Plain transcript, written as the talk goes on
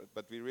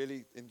but we're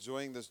really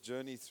enjoying this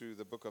journey through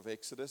the book of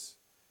Exodus.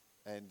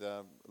 And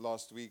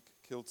last week,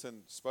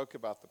 Kilton spoke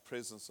about the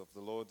presence of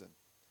the Lord and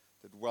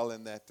did well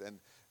in that.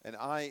 And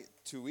I,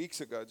 2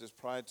 weeks ago, just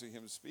prior to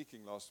him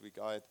speaking last week,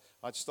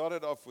 I'd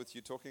started off with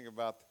you talking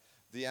about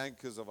the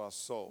anchors of our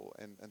soul.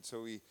 And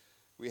so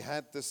we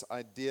had this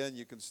idea, and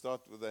you can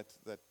start with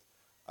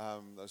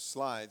those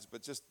slides,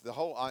 but just the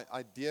whole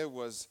idea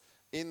was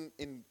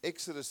in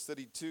Exodus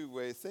 32,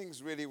 where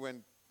things really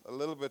went a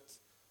little bit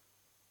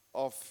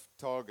off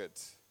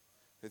target,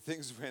 where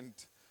things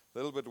went a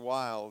little bit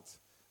wild.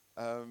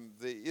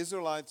 The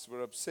Israelites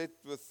were upset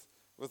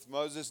with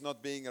Moses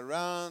not being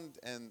around,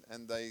 and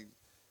they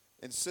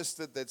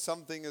insisted that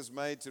something is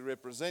made to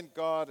represent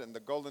God, and the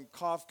golden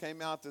calf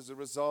came out as a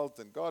result,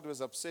 and God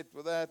was upset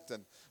with that,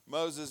 and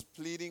Moses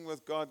pleading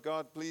with God,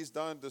 God, please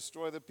don't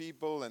destroy the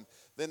people, and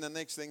then the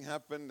next thing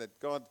happened that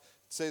God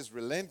says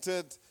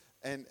relented,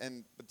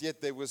 but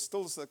yet there was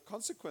still the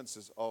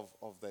consequences of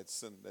that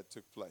sin that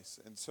took place.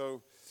 And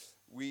so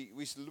we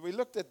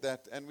looked at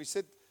that, and we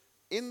said,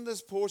 in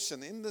this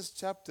portion, in this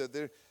chapter,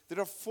 there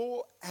are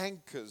 4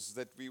 anchors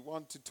that we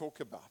want to talk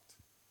about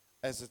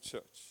as a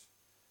church,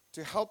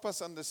 to help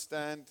us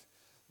understand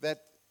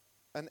that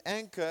an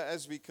anchor,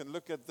 as we can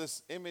look at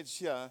this image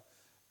here,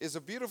 is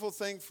a beautiful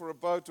thing for a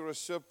boat or a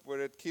ship, where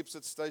it keeps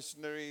it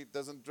stationary,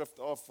 doesn't drift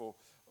off or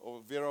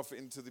veer off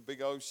into the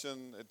big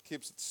ocean. It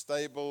keeps it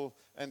stable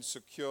and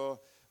secure.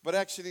 But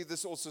actually,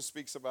 this also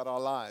speaks about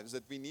our lives,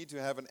 that we need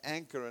to have an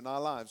anchor in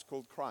our lives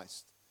called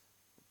Christ,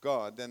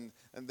 God, and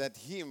that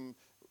Him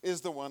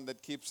is the one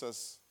that keeps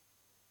us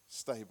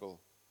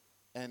stable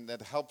and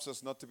that helps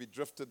us not to be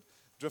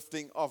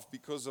drifting off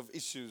because of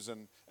issues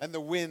and the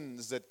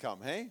winds that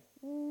come, hey?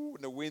 Ooh,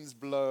 and the winds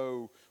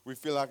blow. We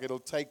feel like it'll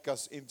take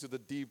us into the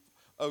deep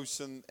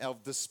ocean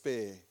of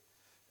despair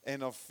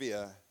and of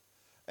fear.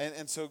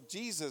 And so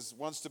Jesus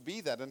wants to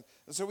be that. And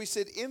so we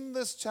said in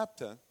this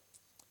chapter,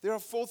 there are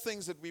 4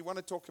 things that we want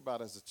to talk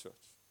about as a church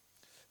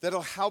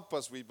that'll help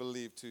us, we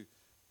believe, to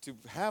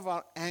have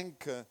our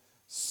anchor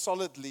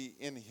solidly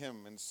in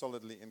Him and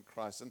solidly in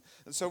Christ.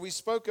 And so we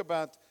spoke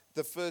about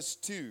the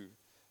first 2,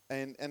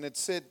 and it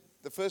said,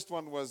 the first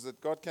one was that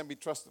God can be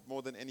trusted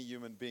more than any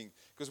human being.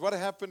 Because what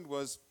happened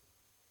was,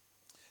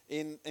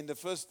 in the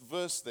first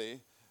verse there,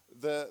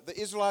 the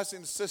Israelites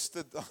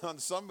insisted on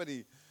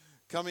somebody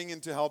coming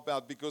in to help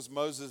out, because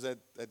Moses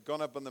had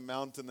gone up on the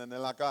mountain, and they're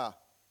like,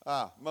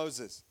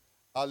 Moses,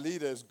 our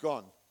leader is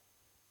gone.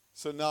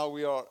 So now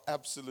we are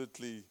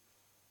absolutely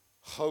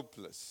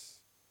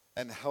hopeless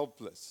and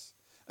helpless.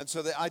 And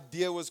so the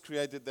idea was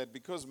created that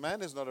because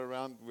man is not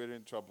around, we're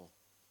in trouble.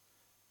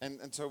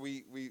 And so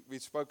we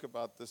spoke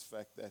about this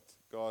fact that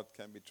God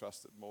can be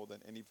trusted more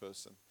than any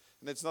person.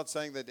 And it's not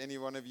saying that any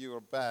one of you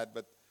are bad,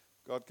 but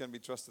God can be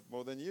trusted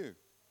more than you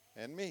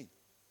and me.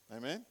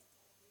 Amen?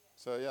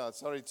 So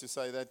sorry to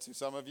say that to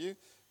some of you.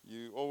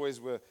 You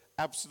always were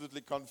absolutely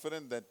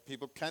confident that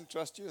people can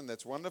trust you, and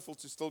that's wonderful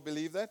to still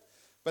believe that.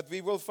 But we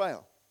will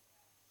fail.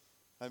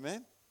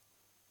 Amen?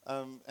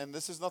 And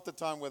this is not the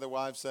time where the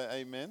wives say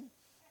amen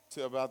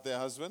about their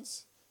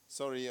husbands.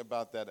 Sorry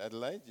about that,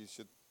 Adelaide.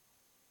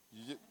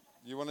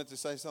 You wanted to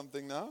say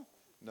something now?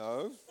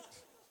 No.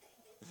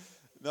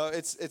 No,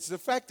 it's the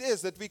fact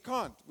is that we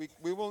can't.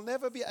 We will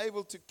never be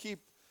able to keep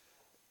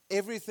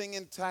everything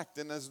intact.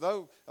 And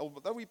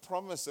although we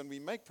promise and we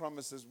make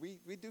promises,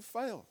 we do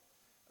fail.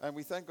 And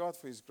we thank God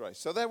for His grace.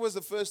 So that was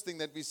the first thing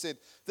that we said.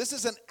 This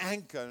is an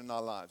anchor in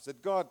our lives,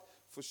 that God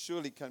for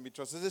surely can be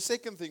trusted. The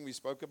second thing we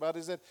spoke about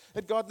is that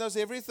God knows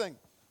everything.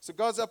 So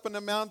God's up in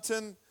a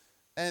mountain,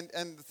 and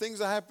things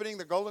are happening.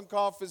 The golden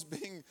calf is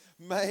being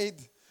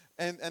made,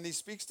 and He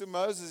speaks to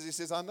Moses. He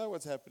says, I know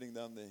what's happening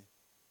down there.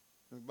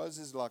 And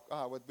Moses is like,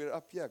 we're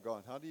up here,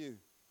 God. How do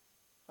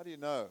you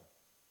know?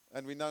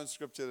 And we know in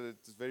Scripture that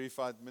it's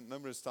verified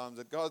numerous times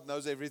that God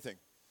knows everything.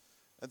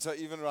 And so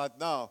even right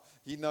now,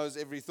 He knows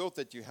every thought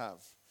that you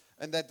have.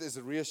 And that is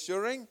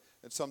reassuring,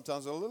 and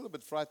sometimes a little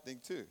bit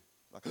frightening too.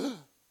 Like,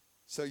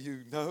 so you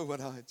know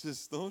what I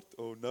just thought,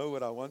 or know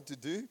what I want to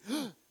do?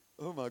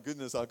 Oh my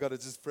goodness, I've got to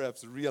just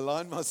perhaps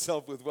realign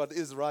myself with what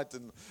is right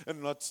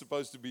and not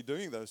supposed to be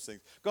doing those things.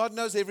 God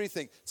knows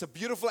everything. It's a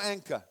beautiful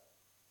anchor.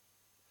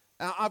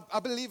 Now, I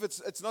believe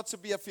it's not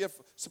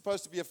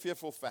supposed to be a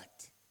fearful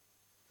fact.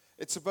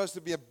 It's supposed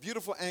to be a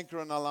beautiful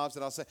anchor in our lives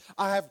that I'll say,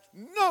 I have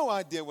no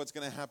idea what's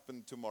going to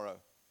happen tomorrow.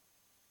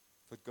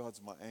 But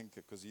God's my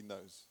anchor because He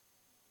knows.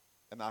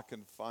 And I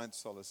can find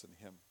solace in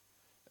Him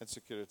and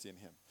security in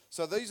Him.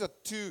 So these are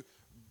 2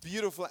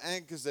 beautiful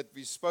anchors that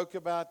we spoke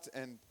about,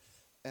 and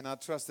I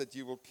trust that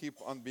you will keep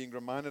on being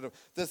reminded of.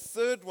 The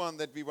third one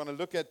that we want to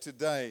look at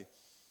today,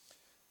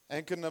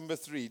 anchor number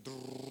 3,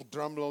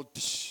 drum roll.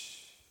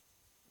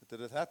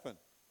 Did it happen?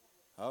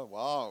 Oh,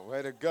 wow,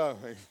 way to go.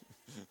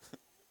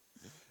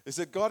 Is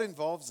that God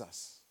involves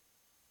us.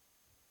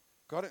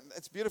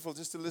 It's beautiful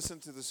just to listen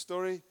to the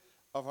story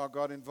of how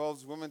God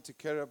involves women to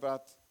care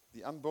about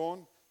the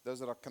unborn,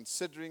 those that are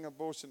considering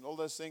abortion, all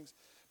those things.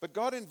 But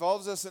God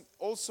involves us in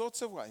all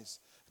sorts of ways.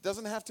 It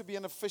doesn't have to be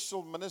an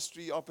official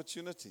ministry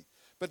opportunity.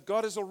 But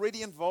God has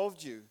already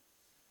involved you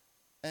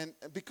and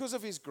because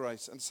of his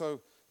grace. And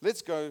so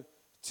let's go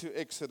to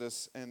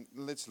Exodus and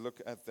let's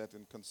look at that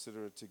and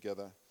consider it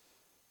together.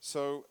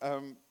 So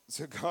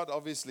God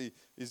obviously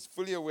is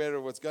fully aware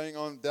of what's going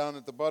on down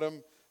at the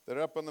bottom.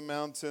 They're up on the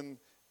mountain,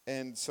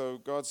 and so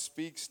God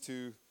speaks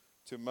to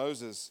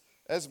Moses.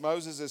 As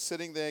Moses is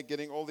sitting there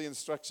getting all the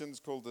instructions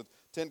called the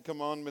 10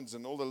 Commandments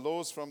and all the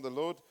laws from the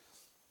Lord,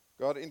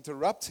 God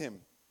interrupts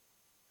him.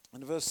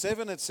 In verse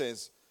 7 it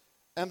says,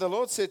 "And the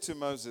Lord said to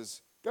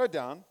Moses, go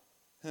down,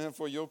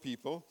 for your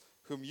people,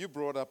 whom you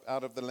brought up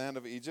out of the land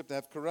of Egypt,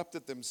 have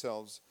corrupted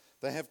themselves.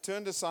 They have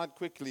turned aside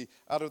quickly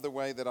out of the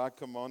way that I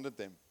commanded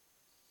them."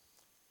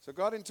 So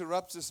God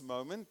interrupts this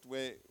moment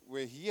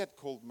where he had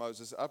called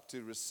Moses up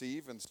to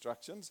receive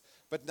instructions.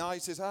 But now he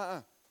says,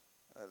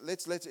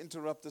 let's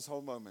interrupt this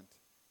whole moment.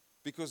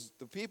 Because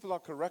the people are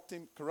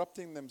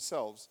corrupting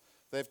themselves.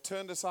 They've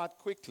turned aside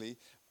quickly.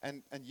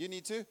 And you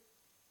need to,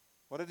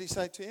 what did he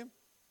say to him?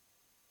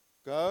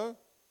 Go.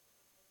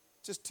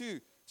 Just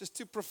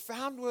two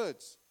profound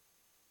words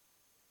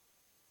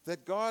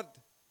that God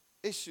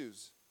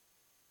issues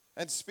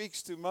and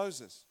speaks to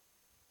Moses.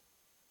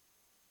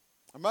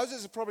 And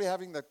Moses is probably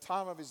having the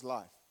time of his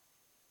life.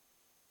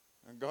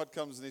 And God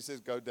comes and he says,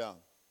 go down.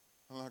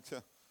 I'm like,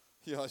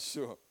 yeah,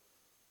 sure.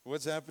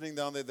 What's happening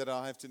down there that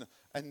I have to know?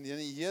 And then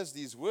he hears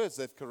these words,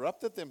 they've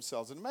corrupted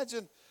themselves. And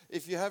imagine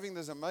if you're having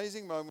this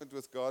amazing moment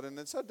with God, and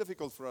it's so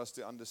difficult for us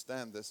to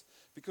understand this,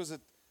 because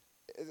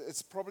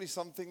it's probably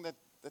something that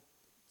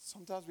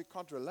sometimes we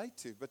can't relate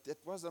to, but it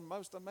was the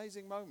most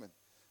amazing moment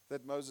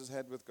that Moses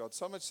had with God.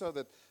 So much so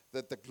that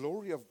the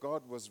glory of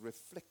God was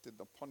reflected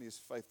upon his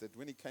faith, that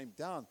when he came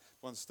down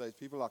one stage,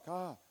 people were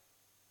like,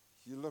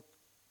 you look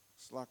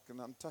like an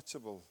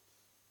untouchable,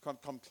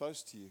 can't come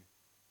close to you,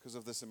 because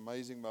of this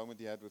amazing moment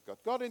he had with God.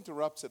 God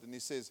interrupts it and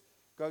he says,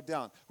 go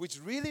down, which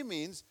really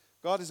means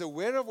God is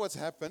aware of what's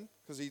happened,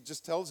 because he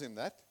just tells him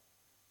that.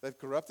 They've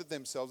corrupted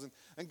themselves.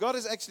 And God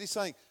is actually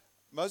saying,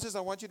 Moses, I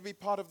want you to be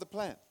part of the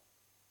plan.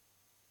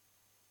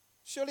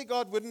 Surely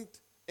God wouldn't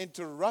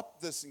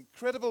interrupt this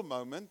incredible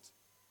moment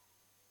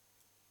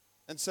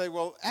and say,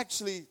 well,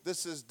 actually,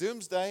 this is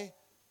doomsday.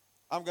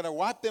 I'm going to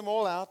wipe them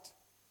all out.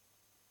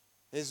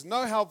 There's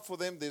no help for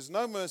them. There's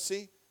no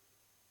mercy.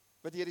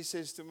 But yet he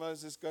says to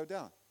Moses, go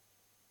down.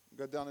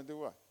 Go down and do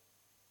what?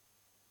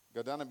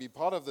 Go down and be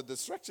part of the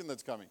destruction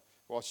that's coming.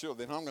 Well, sure,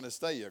 then I'm going to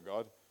stay here,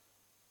 God.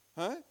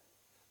 Huh?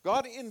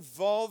 God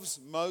involves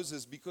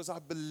Moses because I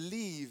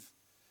believe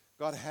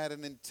God had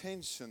an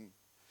intention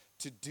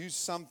to do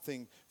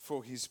something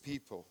for his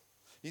people.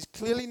 He's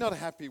clearly not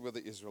happy with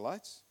the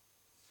Israelites.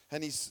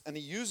 And he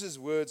uses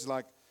words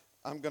like,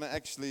 I'm going to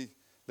actually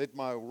let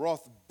my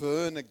wrath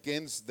burn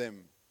against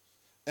them,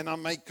 and I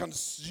may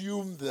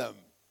consume them.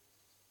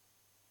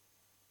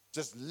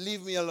 Just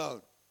leave me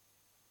alone.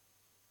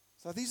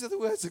 So these are the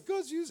words that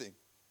God's using.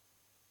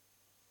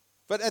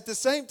 But at the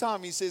same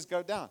time, he says,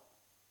 go down.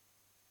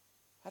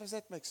 How does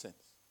that make sense?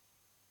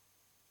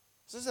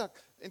 This is an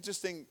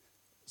interesting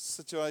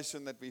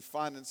situation that we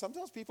find. And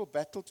sometimes people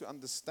battle to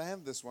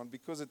understand this one,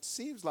 because it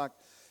seems like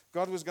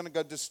God was going to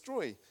go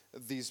destroy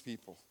these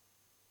people.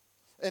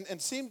 And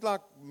it seemed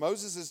like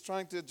Moses is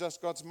trying to adjust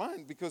God's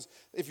mind, because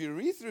if you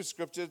read through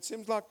Scripture, it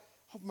seems like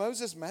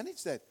Moses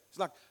managed that. It's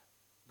like,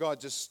 God,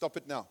 just stop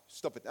it now.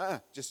 Stop it.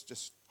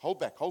 Just hold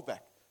back.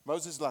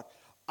 Moses is like,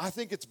 I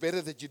think it's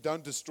better that you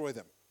don't destroy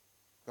them.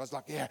 God's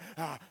like,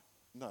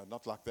 no,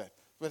 not like that.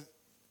 But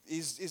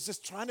he's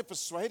just trying to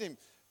persuade him.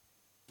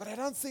 But I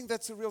don't think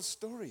that's a real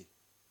story.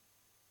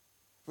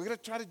 We're going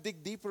to try to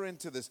dig deeper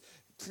into this.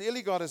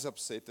 Clearly God is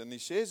upset, and he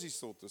shares his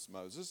thought with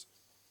Moses.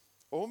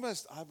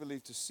 Almost, I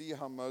believe, to see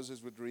how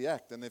Moses would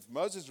react. And if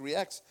Moses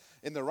reacts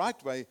in the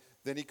right way,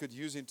 then he could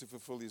use him to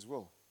fulfill his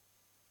will.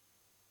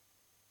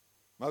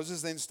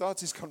 Moses then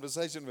starts his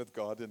conversation with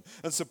God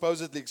and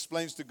supposedly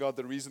explains to God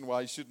the reason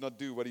why he should not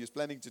do what he is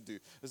planning to do.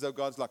 As though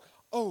God's like,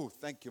 oh,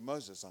 thank you,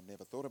 Moses. I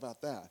never thought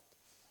about that.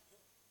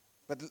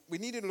 But we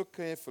need to look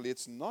carefully.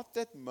 It's not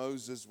that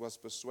Moses was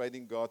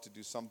persuading God to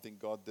do something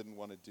God didn't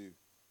want to do.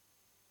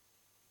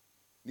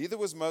 Neither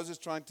was Moses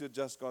trying to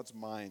adjust God's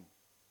mind.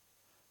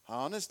 I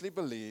honestly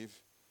believe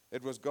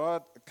it was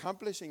God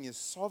accomplishing his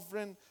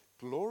sovereign,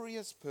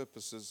 glorious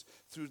purposes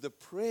through the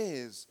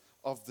prayers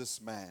of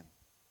this man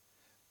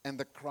and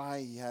the cry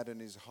he had in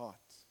his heart.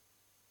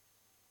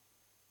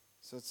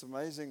 So it's an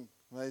amazing,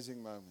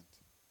 amazing moment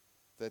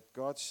that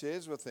God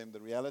shares with him the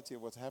reality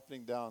of what's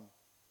happening down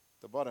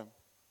the bottom.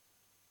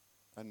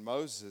 And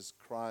Moses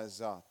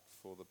cries out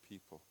for the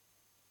people.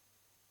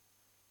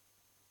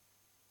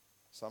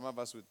 Some of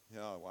us would,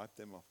 wipe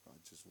them off. God,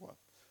 just wipe.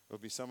 It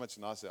would be so much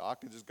nicer. I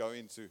could just go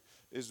into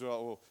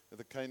Israel or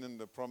the Canaan,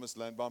 the promised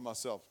land by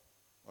myself.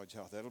 Oh,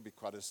 yeah, that'll be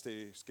quite a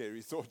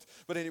scary thought.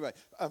 But anyway,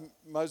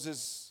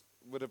 Moses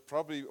would have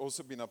probably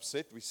also been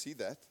upset. We see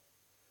that.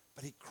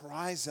 But he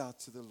cries out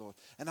to the Lord.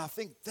 And I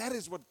think that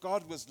is what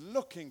God was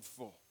looking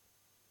for.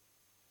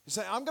 He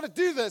said, I'm going to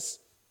do this.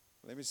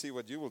 Let me see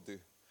what you will do.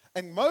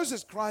 And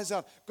Moses cries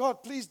out,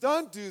 God, please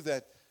don't do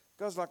that.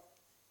 God's like,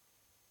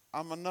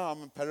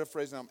 I'm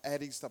paraphrasing, I'm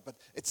adding stuff, but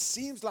it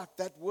seems like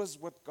that was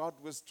what God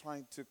was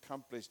trying to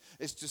accomplish,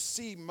 is to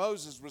see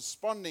Moses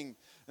responding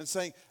and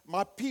saying,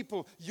 my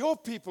people, your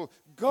people,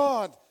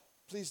 God,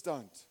 please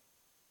don't.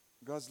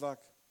 God's like,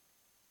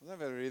 I'm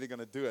never really going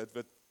to do it,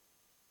 but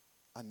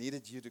I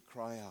needed you to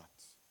cry out.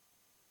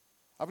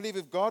 I believe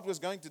if God was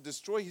going to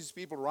destroy his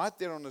people right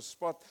there on the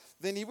spot,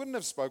 then he wouldn't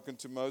have spoken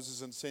to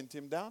Moses and sent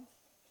him down.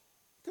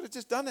 He could have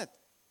just done it.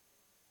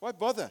 Why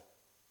bother?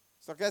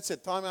 It's like that's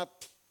it, time out,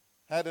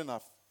 had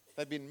enough.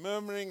 They've been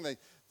murmuring,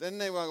 then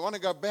they want to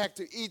go back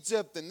to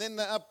Egypt, and then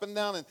they're up and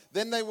down, and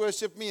then they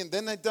worship me, and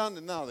then they're done,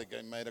 and now they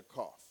made a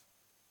calf.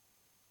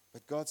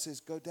 But God says,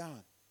 go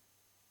down.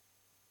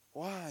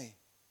 Why?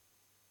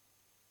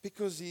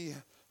 Because he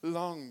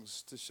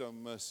longs to show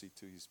mercy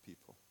to his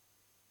people.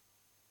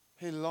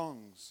 He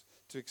longs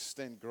to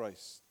extend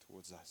grace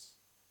towards us.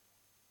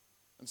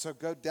 And so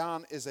go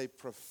down is a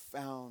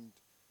profound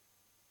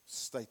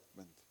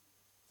statement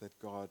that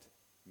God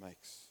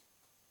makes.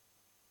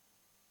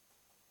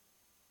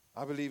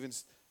 I believe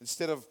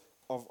instead of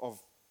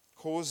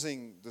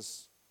causing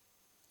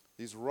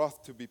his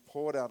wrath to be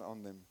poured out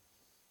on them,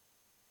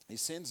 he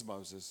sends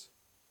Moses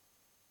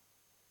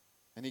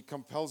and he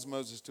compels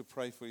Moses to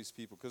pray for his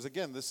people. Because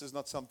again, this is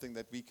not something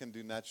that we can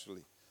do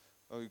naturally.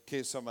 Or we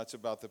care so much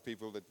about the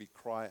people that we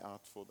cry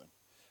out for them.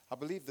 I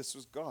believe this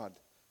was God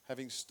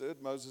having stirred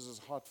Moses'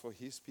 heart for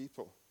his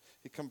people.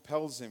 He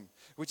compels him,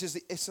 which is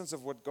the essence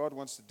of what God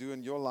wants to do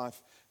in your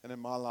life and in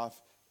my life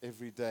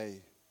every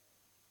day.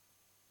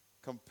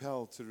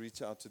 Compelled to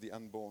reach out to the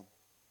unborn.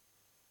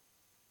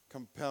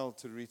 Compelled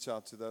to reach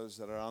out to those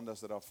that are around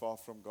us that are far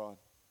from God.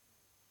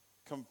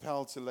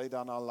 Compelled to lay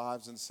down our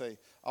lives and say,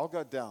 I'll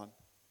go down.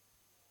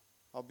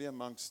 I'll be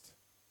amongst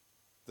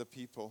the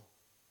people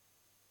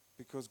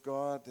because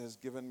God has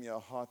given me a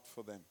heart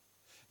for them.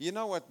 You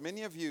know what?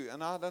 Many of you,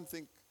 and I don't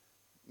think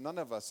none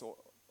of us, or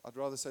I'd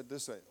rather say it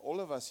this way,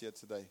 all of us here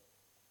today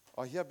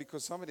are here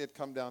because somebody had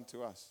come down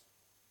to us.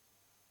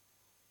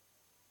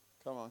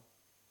 Come on.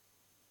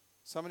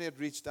 Somebody had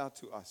reached out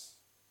to us.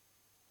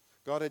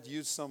 God had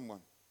used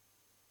someone.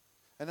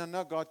 And I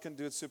know God can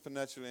do it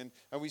supernaturally.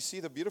 And we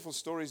see the beautiful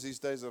stories these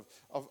days of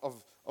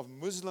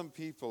Muslim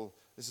people,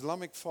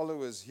 Islamic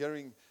followers,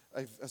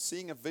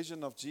 seeing a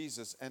vision of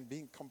Jesus and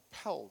being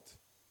compelled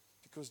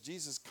because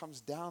Jesus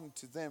comes down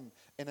to them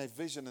in a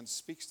vision and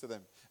speaks to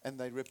them. And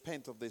they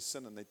repent of their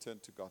sin and they turn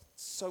to God.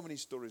 So many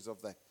stories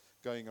of that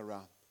going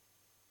around.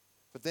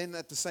 But then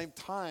at the same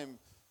time,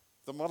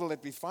 the model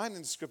that we find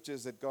in Scripture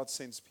is that God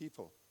sends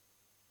people.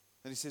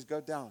 And he says, go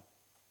down,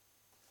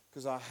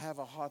 because I have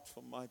a heart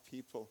for my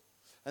people.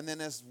 And then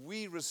as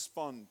we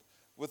respond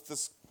with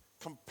this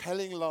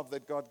compelling love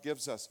that God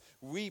gives us,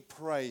 we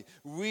pray,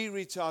 we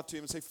reach out to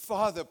him and say,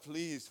 Father,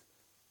 please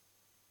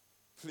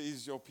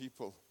your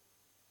people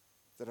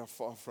that are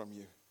far from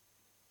you.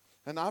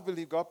 And I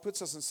believe God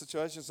puts us in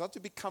situations not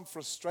to become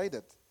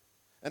frustrated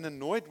and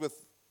annoyed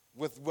with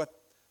what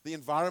the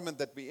environment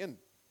that we're in,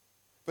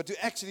 but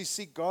to actually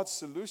see God's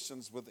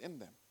solutions within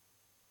them.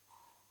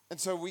 And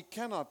so we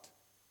cannot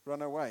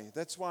run away.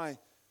 That's why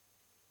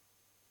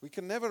we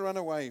can never run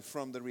away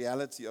from the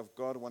reality of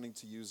God wanting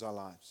to use our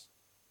lives.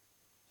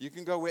 You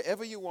can go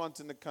wherever you want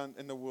in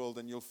the world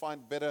and you'll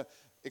find better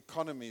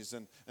economies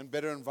and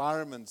better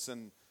environments.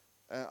 And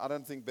I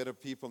don't think better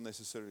people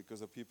necessarily,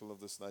 because the people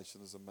of this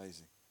nation is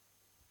amazing.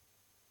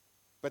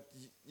 But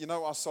you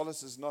know, our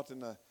solace is not in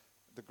the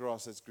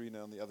grass that's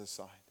greener on the other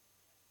side.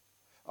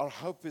 Our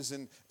hope is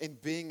in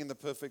being in the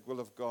perfect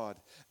will of God.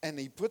 And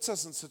he puts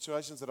us in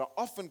situations that are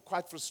often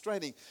quite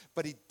frustrating,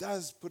 but he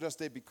does put us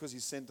there because he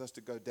sent us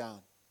to go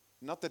down.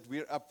 Not that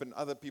we're up and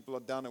other people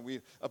are down and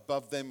we're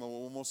above them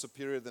or more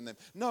superior than them.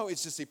 No,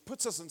 it's just he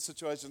puts us in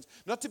situations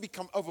not to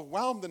become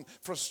overwhelmed and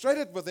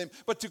frustrated with them,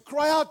 but to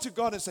cry out to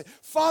God and say,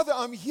 Father,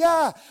 I'm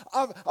here.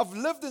 I've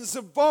lived in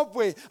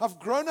Zimbabwe. I've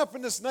grown up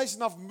in this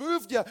nation. I've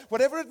moved here,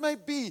 whatever it may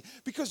be,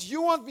 because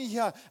you want me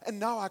here. And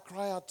now I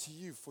cry out to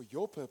you for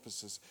your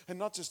purposes and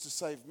not just to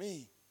save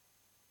me,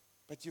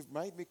 but you've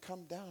made me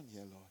come down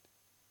here, Lord.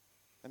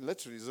 And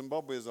literally,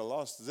 Zimbabwe is the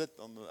last zit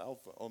on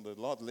the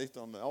left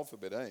on the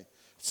alphabet, eh?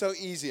 So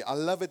easy. I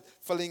love it,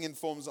 filling in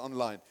forms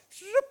online.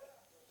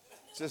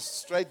 Just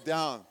straight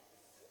down.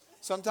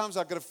 Sometimes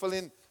I've got to fill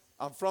in,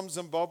 I'm from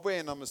Zimbabwe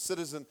and I'm a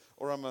citizen,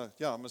 or I'm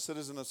a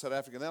citizen of South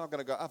Africa. Then I'm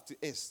going to go up to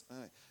S.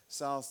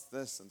 South,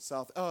 this, and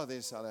South. Oh,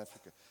 there's South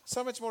Africa.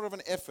 So much more of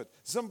an effort.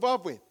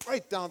 Zimbabwe,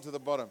 right down to the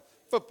bottom.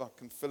 I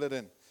can fill it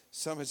in.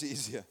 So much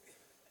easier.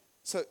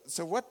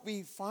 So what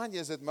we find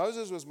here is that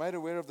Moses was made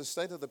aware of the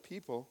state of the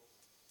people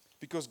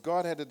because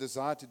God had a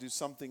desire to do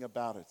something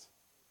about it.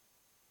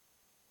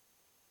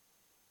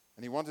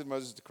 And he wanted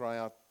Moses to cry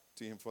out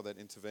to him for that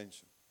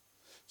intervention.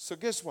 So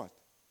guess what?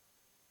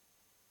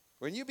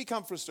 When you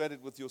become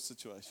frustrated with your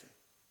situation,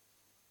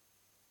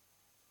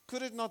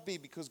 could it not be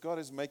because God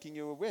is making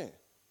you aware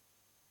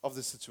of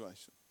the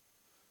situation?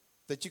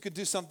 That you could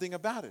do something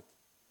about it?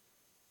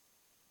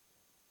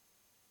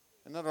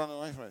 And not run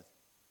away from it.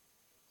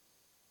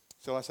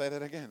 Shall I say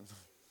that again?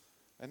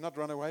 And not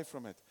run away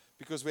from it.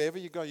 Because wherever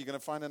you go, you're going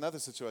to find another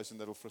situation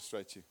that will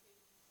frustrate you.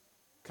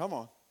 Come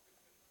on.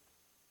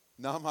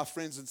 Now my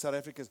friends in South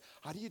Africa,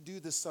 how do you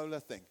do the solar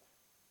thing?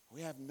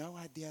 We have no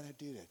idea how to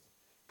do that.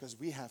 Because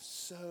we have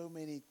so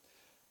many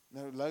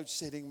load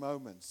shedding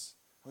moments.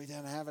 We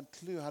don't have a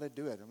clue how to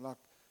do it. I'm like,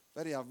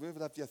 buddy, I've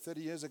moved up here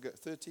 13 years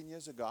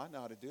ago. I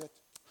know how to do it.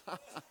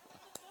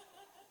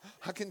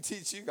 I can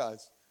teach you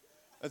guys.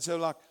 And so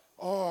like,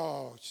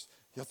 oh,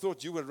 you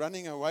thought you were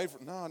running away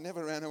from, no, I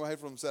never ran away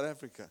from South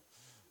Africa.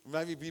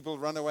 Maybe people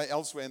run away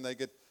elsewhere and they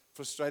get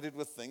frustrated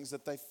with things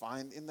that they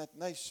find in that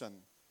nation.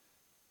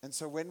 And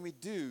so when we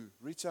do,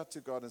 reach out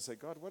to God and say,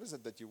 God, what is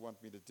it that you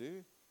want me to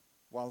do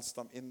whilst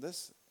I'm in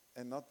this?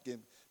 And not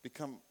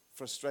become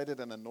frustrated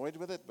and annoyed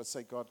with it, but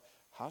say, God,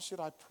 how should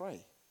I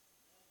pray?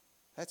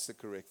 That's the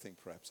correct thing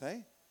perhaps,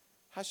 hey?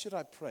 How should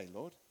I pray,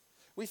 Lord?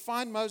 We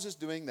find Moses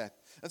doing that.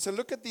 And so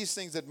look at these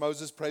things that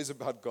Moses prays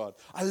about God.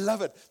 I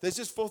love it. There's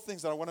just 4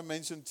 things that I want to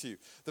mention to you.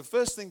 The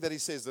first thing that he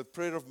says, the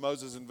prayer of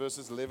Moses in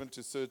verses 11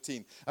 to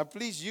 13. And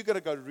please, you got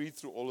to go read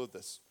through all of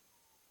this.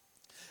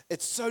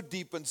 It's so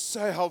deep and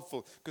so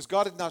helpful because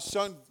God had now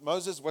shown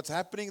Moses what's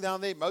happening down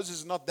there. Moses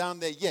is not down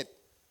there yet.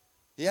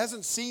 He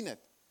hasn't seen it.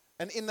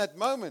 And in that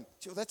moment,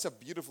 that's a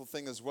beautiful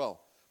thing as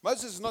well.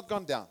 Moses has not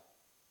gone down,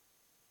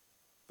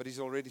 but he's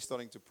already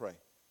starting to pray.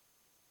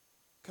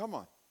 Come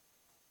on.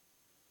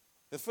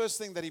 The first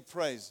thing that he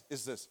prays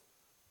is this. It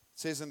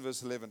says in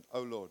verse 11,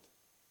 "O Lord,"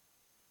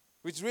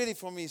 which really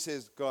for me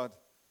says, God,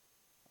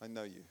 I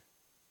know you.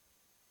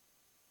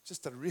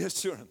 Just a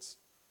reassurance.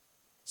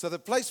 So the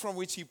place from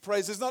which he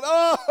prays is not,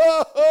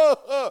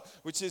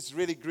 which is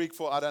really Greek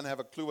for I don't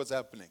have a clue what's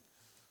happening.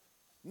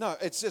 No,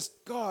 it's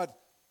just, God,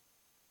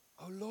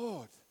 oh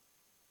Lord.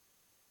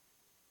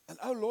 And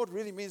oh Lord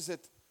really means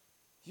that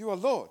you are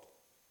Lord.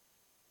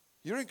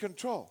 You're in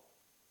control.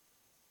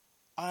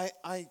 I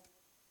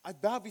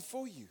bow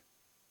before you.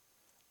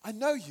 I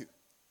know you.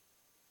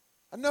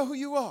 I know who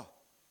you are.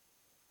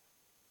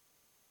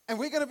 And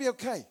we're going to be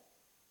okay.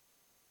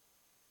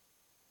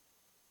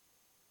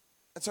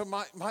 And so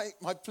my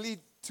plea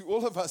to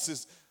all of us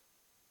is,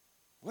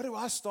 what do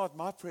I start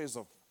my prayers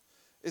of?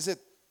 Is it,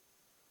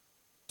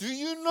 do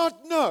you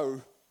not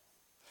know?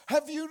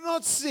 Have you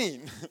not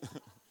seen?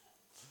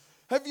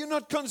 Have you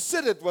not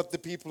considered what the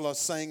people are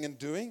saying and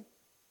doing?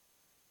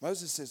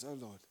 Moses says, oh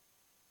Lord.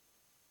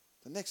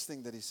 The next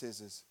thing that he says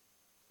is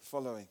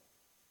following.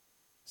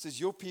 He says,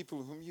 your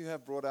people whom you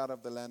have brought out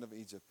of the land of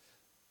Egypt.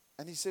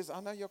 And he says, I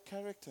know your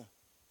character.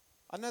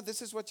 I know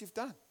this is what you've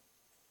done.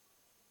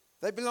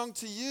 They belong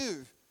to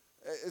you.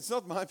 It's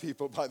not my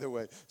people, by the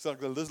way. It's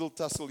like a little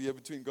tussle here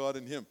between God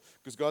and him.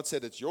 Because God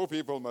said, it's your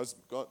people.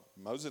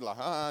 Moses like,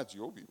 it's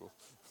your people.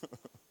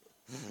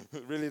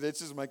 Really, let's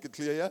just make it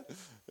clear here.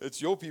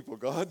 It's your people,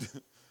 God.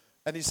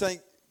 And he's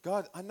saying,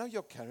 God, I know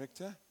your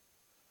character.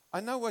 I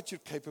know what you're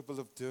capable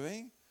of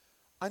doing.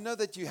 I know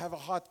that you have a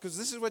heart, because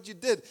this is what you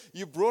did.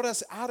 You brought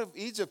us out of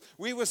Egypt.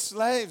 We were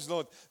slaves,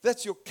 Lord.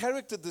 That's your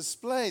character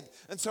displayed.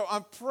 And so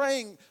I'm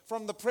praying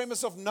from the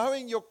premise of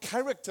knowing your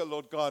character,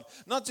 Lord God.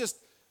 Not just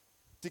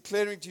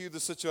declaring to you the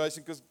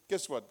situation, because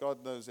guess what?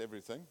 God knows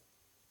everything.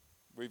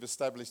 We've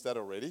established that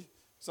already.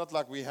 It's not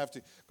like we have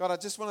to. God, I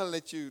just want to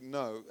let you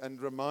know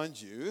and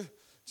remind you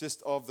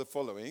just of the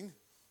following.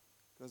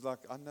 Because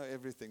like, I know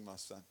everything, my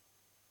son.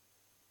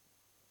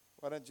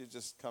 Why don't you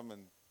just come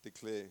and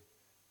declare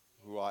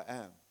who I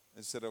am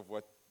instead of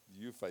what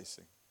you're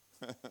facing?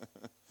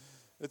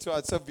 That's why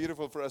it's so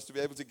beautiful for us to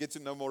be able to get to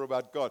know more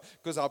about God,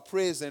 because our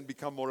prayers then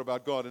become more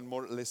about God and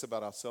more or less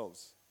about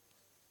ourselves.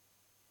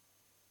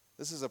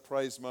 This is a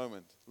praise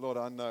moment. Lord,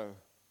 I know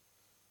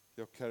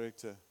your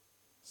character.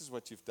 This is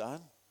what you've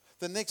done.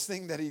 The next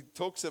thing that he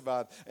talks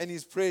about in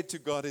his prayer to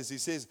God is he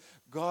says,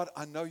 God,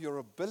 I know your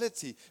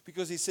ability,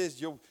 because he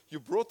says you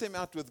brought them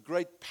out with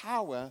great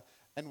power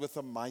and with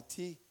a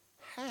mighty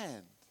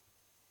hand.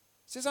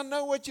 He says, I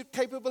know what you're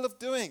capable of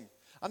doing.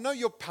 I know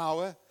your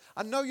power.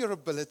 I know your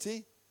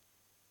ability.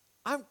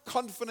 I'm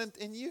confident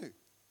in you.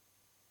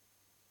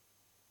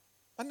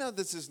 I know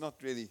this is not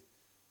really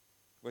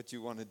what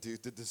you want to do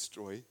to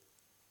destroy.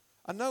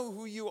 I know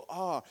who you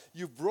are.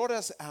 You've brought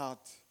us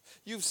out.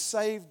 You've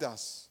saved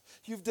us.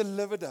 You've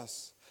delivered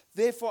us.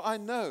 Therefore, I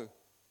know,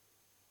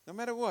 no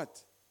matter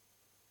what,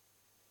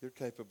 you're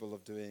capable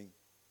of doing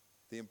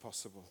the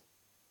impossible.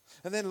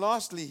 And then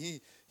lastly,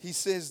 he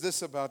says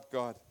this about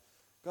God.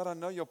 God, I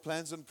know your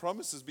plans and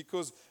promises,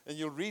 because, and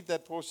you'll read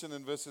that portion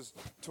in verses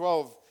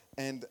 12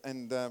 and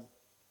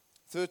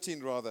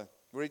 13 rather,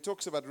 where he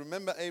talks about,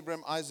 remember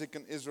Abraham, Isaac,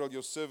 and Israel,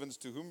 your servants,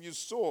 to whom you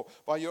saw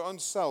by your own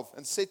self,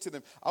 and said to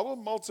them, I will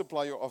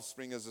multiply your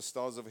offspring as the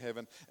stars of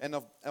heaven, and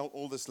of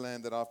all this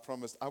land that I've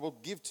promised, I will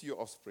give to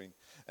your offspring,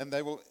 and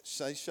they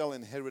shall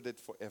inherit it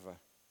forever.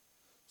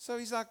 So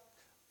he's like,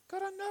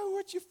 God, I know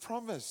what you've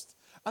promised.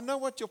 I know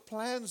what your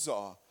plans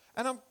are,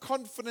 and I'm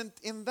confident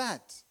in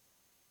that.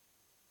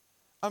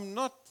 I'm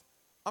not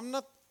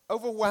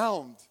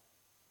overwhelmed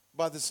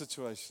by the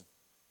situation.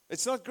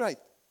 It's not great,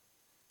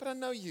 but I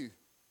know you.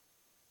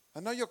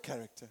 I know your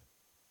character.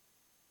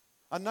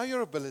 I know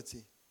your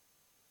ability.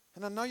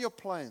 And I know your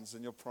plans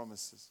and your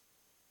promises.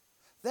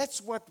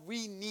 That's what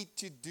we need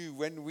to do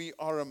when we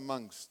are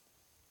amongst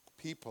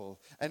people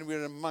and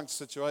we're amongst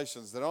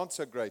situations that aren't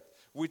so great,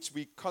 which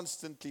we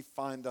constantly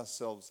find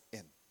ourselves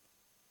in.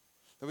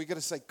 Then we got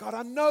to say, God,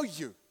 I know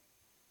you.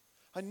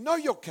 I know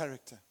your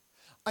character.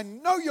 I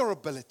know your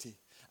ability.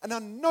 And I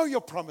know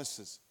your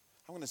promises.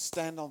 I'm going to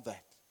stand on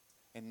that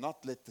and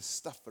not let the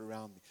stuff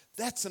around me.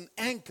 That's an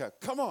anchor.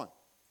 Come on.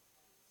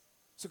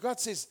 So God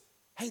says,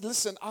 hey,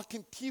 listen, I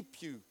can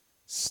keep you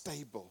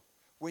stable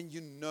when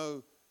you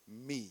know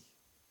me.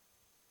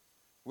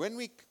 When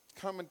we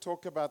come and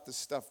talk about the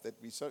stuff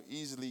that we so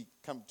easily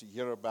come to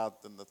hear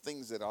about and the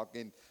things that are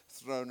getting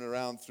thrown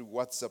around through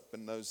WhatsApp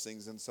and those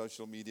things and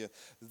social media,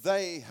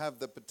 they have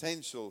the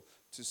potential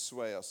to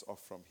sway us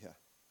off from here.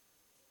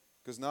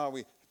 Because now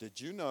did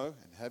you know,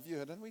 and have you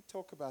heard, and we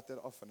talk about that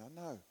often, I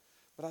know,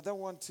 but I don't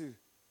want to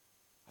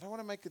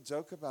make a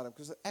joke about it,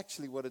 because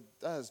actually what it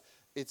does,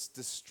 it's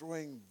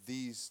destroying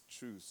these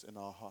truths in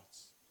our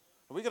hearts.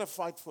 And we're going to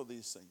fight for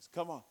these things.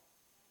 Come on.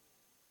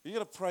 You're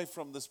going to pray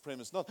from this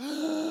premise, not,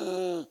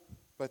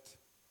 but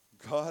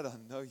God, I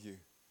know you.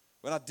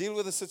 When I deal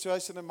with a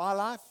situation in my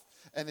life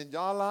and in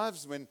your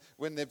lives, when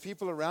there are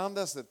people around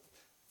us that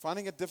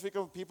finding it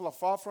difficult, people are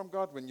far from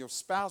God, when your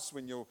spouse,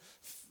 when your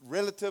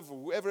relative,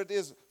 or whoever it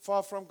is,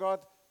 far from God,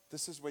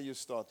 this is where you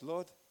start.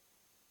 Lord,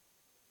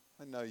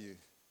 I know you.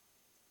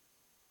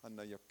 I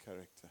know your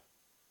character.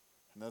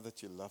 I know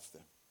that you love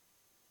them.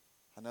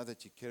 I know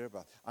that you care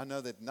about. I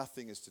know that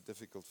nothing is too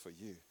difficult for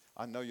you.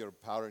 I know your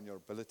power and your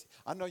ability.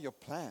 I know your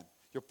plan.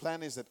 Your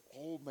plan is that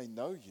all may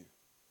know you.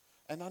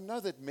 And I know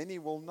that many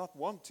will not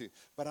want to,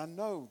 but I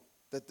know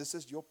that this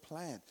is your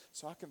plan.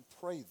 So I can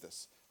pray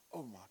this.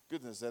 Oh my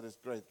goodness, that is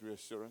great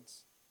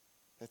reassurance.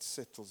 That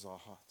settles our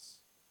hearts.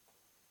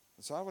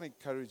 And so I want to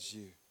encourage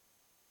you.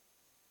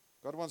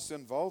 God wants to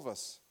involve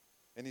us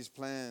in his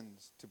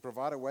plans to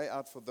provide a way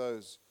out for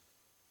those,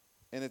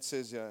 and it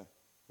says here,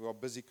 who are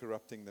busy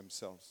corrupting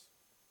themselves.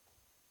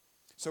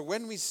 So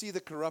when we see the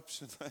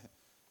corruption,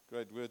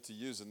 great word to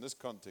use in this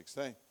context,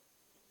 hey?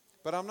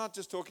 But I'm not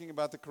just talking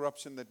about the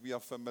corruption that we are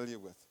familiar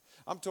with.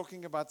 I'm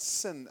talking about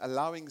sin,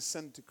 allowing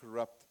sin to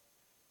corrupt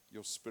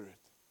your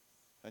spirit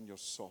and your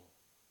soul.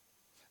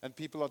 And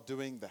people are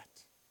doing that.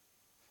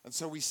 And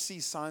so we see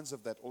signs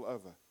of that all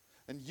over.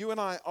 And you and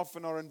I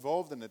often are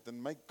involved in it,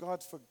 and may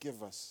God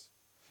forgive us.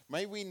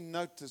 May we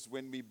notice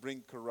when we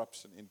bring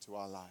corruption into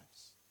our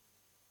lives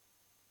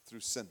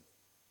through sin.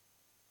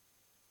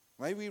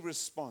 May we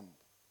respond.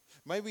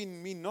 May we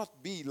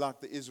not be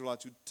like the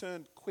Israelites who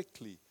turned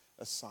quickly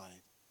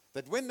aside.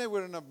 That when they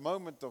were in a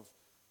moment of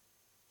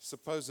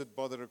supposed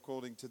bother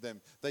according to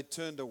them, they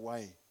turned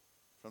away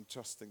from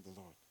trusting the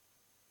Lord.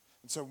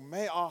 And so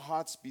may our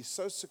hearts be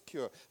so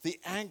secure, the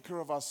anchor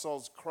of our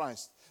souls,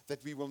 Christ,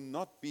 that we will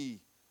not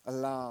be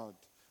allowed,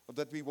 or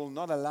that we will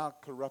not allow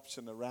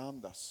corruption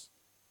around us,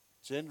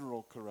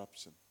 general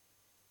corruption,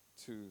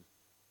 to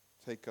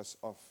take us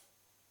off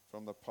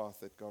from the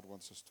path that God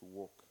wants us to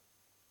walk.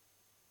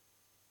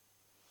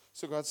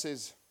 So God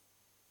says,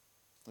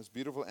 this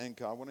beautiful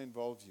anchor, I want to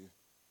involve you.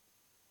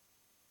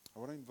 I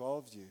want to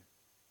involve you.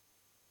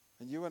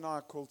 And you and I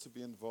are called to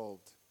be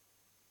involved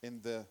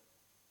in the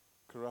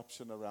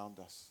corruption around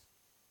us.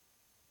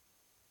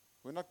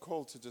 We're not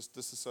called to just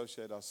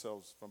disassociate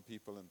ourselves from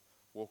people and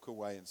walk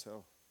away and say,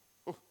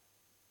 oh,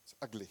 it's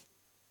ugly.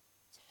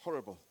 It's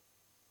horrible.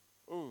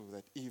 Oh,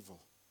 that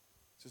evil.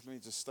 Let me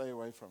just stay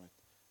away from it.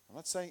 I'm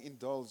not saying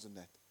indulge in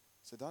that.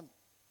 So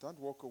don't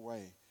walk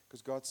away.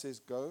 Because God says,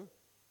 go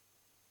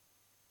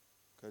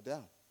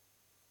down.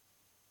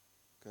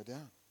 Go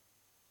down.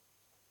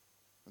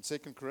 In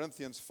 2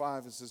 Corinthians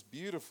 5 is this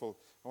beautiful,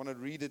 I want to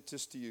read it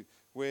just to you,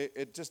 where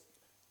it just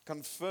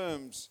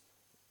confirms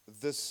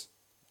this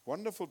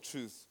wonderful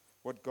truth,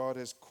 what God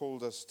has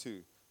called us to.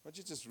 Why don't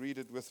you just read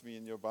it with me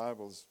in your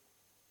Bibles?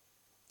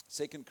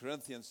 2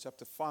 Corinthians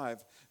chapter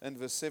 5 and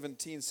verse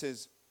 17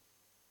 says,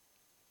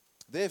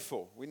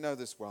 therefore, we know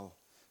this well,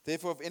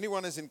 therefore if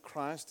anyone is in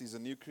Christ, he's a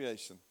new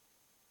creation.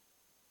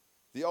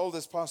 The old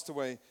has passed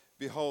away,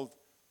 behold,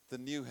 the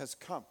new has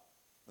come.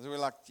 And so we're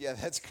like, yeah,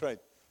 that's great.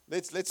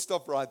 Let's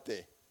stop right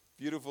there.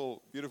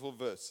 Beautiful, beautiful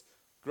verse.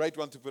 Great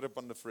one to put up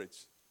on the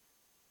fridge.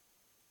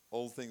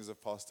 All things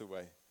have passed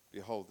away.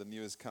 Behold, the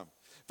new has come.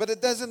 But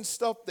it doesn't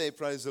stop there,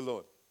 praise the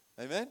Lord.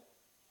 Amen?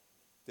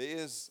 There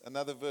is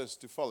another verse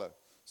to follow.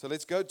 So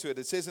let's go to it.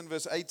 It says in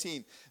verse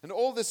 18, and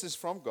all this is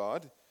from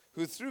God,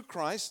 who through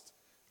Christ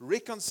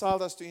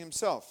reconciled us to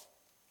himself.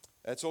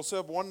 That's also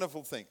a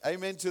wonderful thing.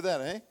 Amen to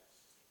that, eh?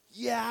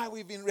 Yeah,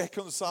 we've been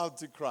reconciled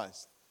to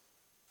Christ.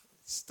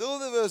 Still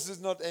the verse is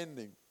not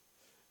ending.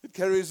 It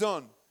carries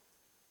on.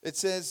 It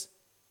says,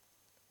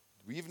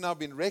 we've now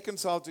been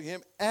reconciled to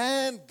him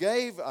and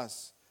gave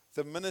us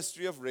the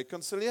ministry of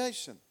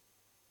reconciliation.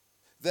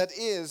 That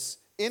is,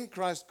 in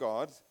Christ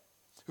God,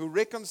 who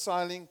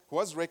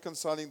was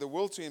reconciling the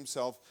world to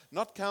himself,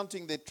 not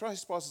counting their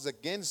trespasses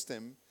against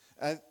him,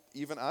 and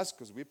even us,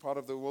 because we're part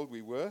of the world,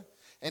 we were,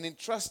 and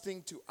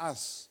entrusting to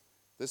us.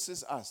 This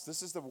is us.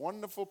 This is the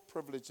wonderful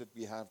privilege that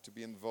we have to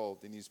be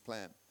involved in his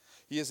plan.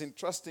 He is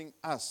entrusting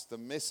us the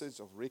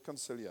message of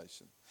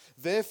reconciliation.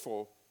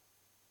 Therefore,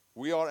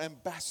 we are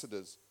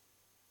ambassadors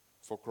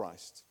for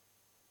Christ.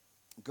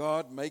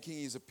 God making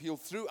his appeal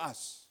through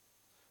us.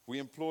 We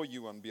implore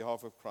you on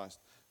behalf of Christ,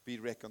 be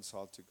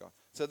reconciled to God.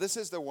 So this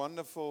is the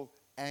wonderful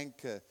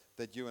anchor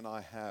that you and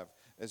I have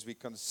as we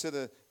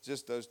consider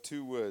just those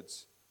two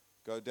words,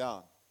 go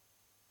down.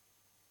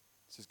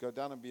 It says, go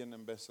down and be an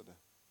ambassador.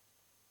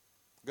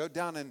 Go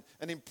down and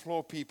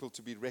implore people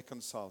to be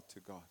reconciled to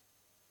God.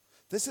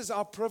 This is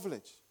our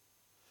privilege.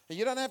 And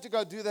you don't have to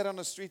go do that on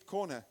a street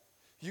corner.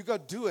 You go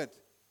do it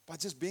by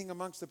just being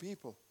amongst the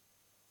people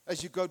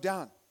as you go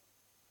down.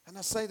 And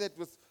I say that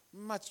with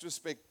much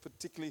respect,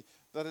 particularly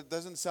that it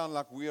doesn't sound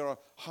like we are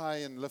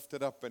high and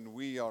lifted up and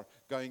we are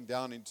going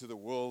down into the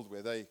world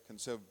where they can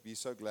be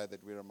so glad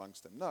that we're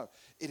amongst them. No,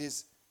 it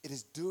is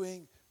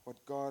doing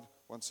what God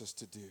wants us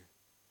to do.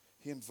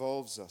 He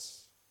involves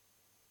us.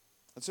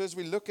 And so as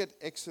we look at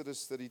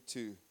Exodus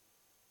 32,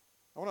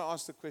 I want to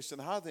ask the question,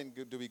 how then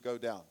do we go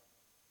down?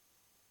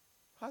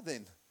 How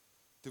then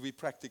do we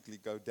practically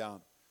go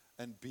down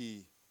and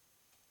be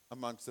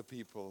amongst the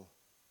people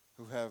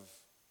who have,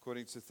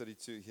 according to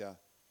 32 here,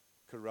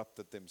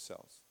 corrupted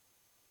themselves?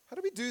 How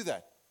do we do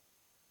that?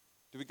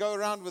 Do we go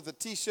around with a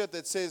t-shirt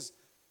that says,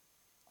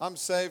 I'm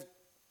saved,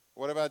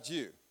 what about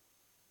you?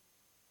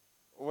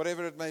 Or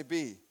whatever it may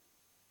be.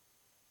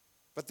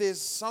 But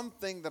there's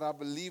something that I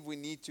believe we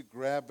need to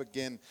grab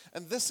again.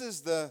 And this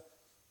is the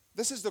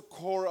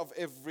core of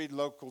every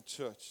local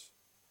church.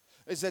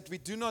 Is that we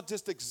do not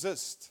just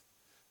exist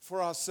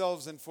for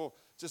ourselves and for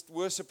just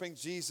worshiping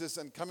Jesus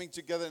and coming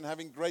together and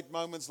having great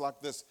moments like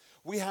this.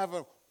 We have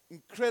an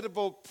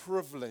incredible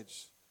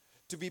privilege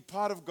to be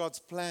part of God's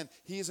plan.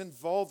 He has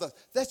involved us.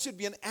 That should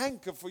be an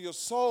anchor for your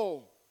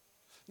soul.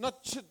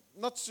 Not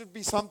should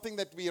be something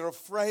that we are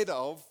afraid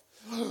of.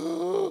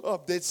 I'm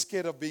dead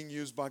scared of being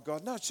used by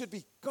God. No, it should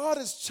be, God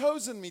has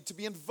chosen me to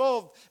be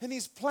involved in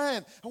his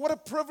plan. And what a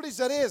privilege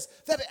that is.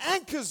 That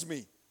anchors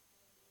me.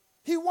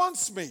 He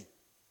wants me.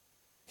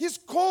 He's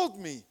called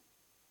me.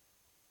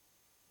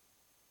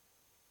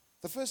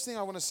 The first thing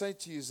I want to say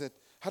to you is that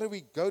how do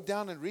we go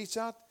down and reach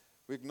out?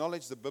 We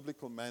acknowledge the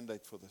biblical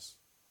mandate for this.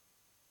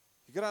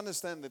 You've got to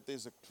understand that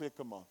there's a clear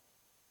command.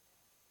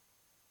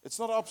 It's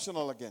not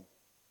optional again.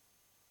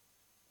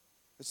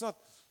 It's not,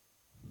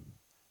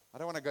 I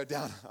don't want to go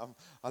down.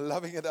 I'm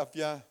loving it up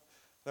here.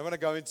 I want to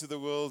go into the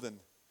world.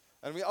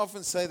 And we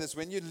often say this,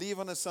 when you leave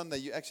on a Sunday,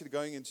 you're actually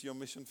going into your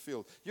mission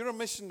field. You're a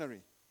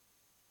missionary.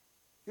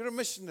 You're a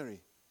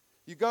missionary.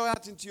 You go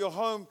out into your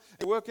home,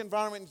 your work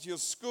environment, into your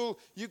school.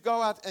 You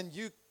go out and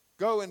you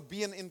go and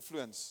be an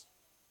influence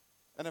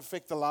and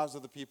affect the lives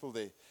of the people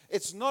there.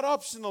 It's not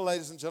optional,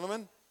 ladies and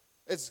gentlemen.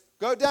 It's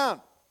go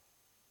down.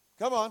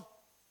 Come on.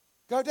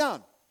 Go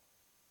down.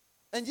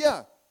 And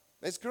yeah,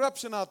 there's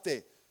corruption out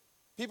there.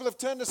 People have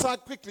turned aside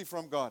quickly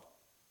from God,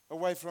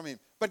 away from him.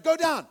 But go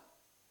down.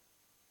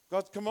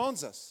 God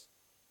commands us,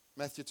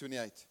 Matthew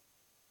 28,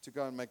 to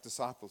go and make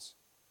disciples.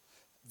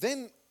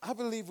 Then I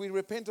believe we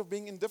repent of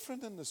being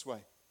indifferent in this way,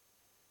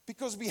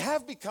 because we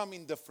have become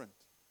indifferent.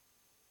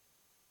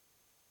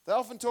 They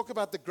often talk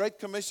about the Great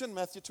Commission,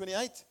 Matthew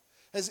 28,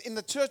 has in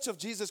the church of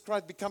Jesus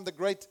Christ become the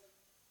Great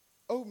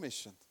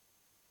Omission.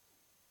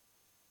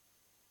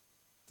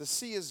 The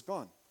sea is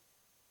gone.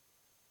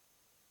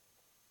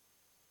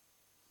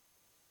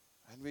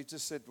 And we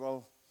just said,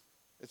 well,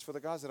 it's for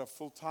the guys that are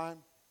full-time.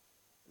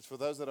 It's for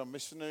those that are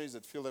missionaries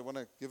that feel they want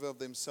to give of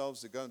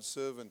themselves to go and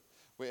serve and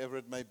wherever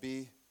it may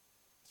be.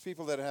 It's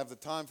people that have the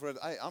time for it.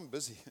 I'm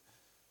busy.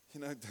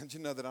 Don't you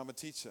know that I'm a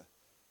teacher?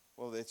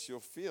 Well, that's your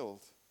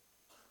field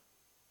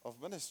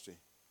of ministry.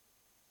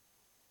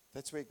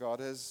 That's where God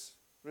has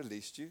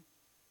released you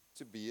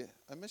to be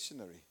a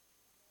missionary.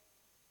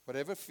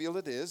 Whatever field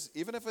it is,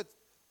 even if it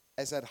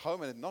is at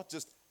home, and not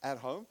just at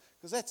home,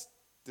 because that's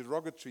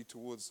derogatory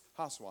towards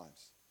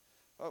housewives.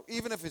 Oh,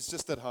 even if it's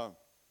just at home.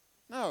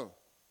 No.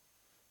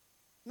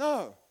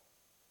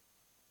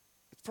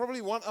 It's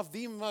probably one of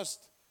the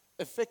most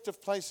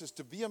effective places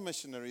to be a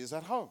missionary is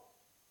at home.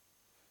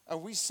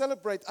 And we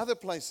celebrate other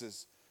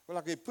places. We're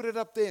like, we put it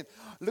up there. And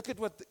look at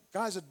what the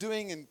guys are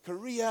doing in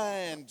Korea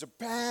and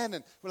Japan.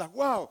 And we're like,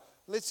 wow,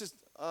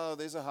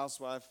 there's a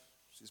housewife.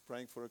 She's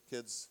praying for her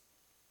kids.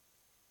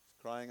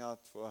 She's crying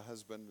out for her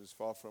husband who's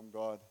far from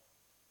God.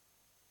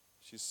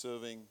 She's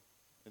serving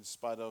in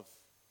spite of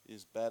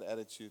his bad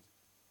attitude.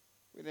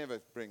 We never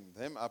bring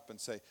them up and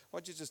say, why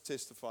don't you just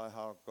testify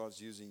how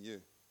God's using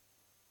you?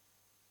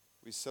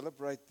 We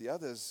celebrate the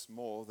others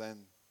more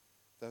than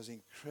those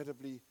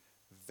incredibly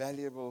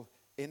valuable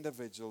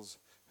individuals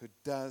who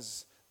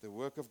does the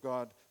work of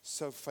God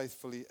so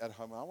faithfully at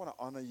home. I want to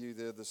honor you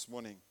there this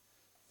morning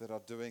that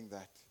are doing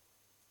that.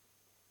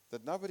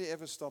 That nobody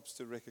ever stops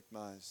to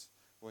recognize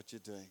what you're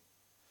doing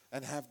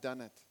and have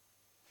done it.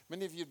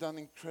 Many of you have done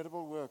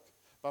incredible work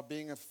by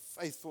being a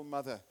faithful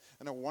mother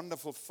and a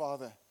wonderful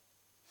father,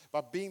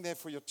 by being there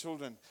for your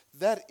children.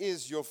 That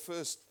is your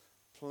first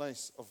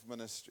place of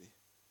ministry.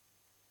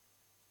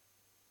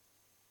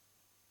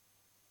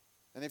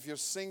 And if you're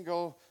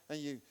single and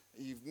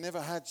you've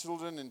never had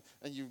children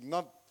and you've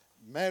not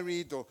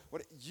married or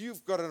what,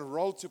 you've got a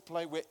role to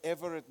play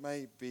wherever it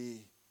may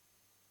be.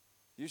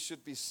 You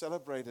should be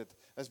celebrated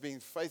as being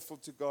faithful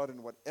to God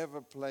in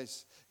whatever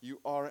place you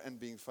are and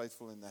being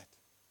faithful in that.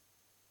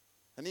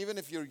 And even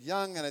if you're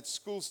young and at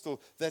school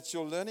still, that's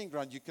your learning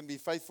ground. You can be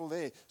faithful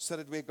there so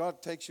that where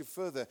God takes you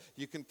further,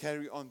 you can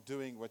carry on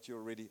doing what you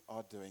already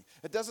are doing.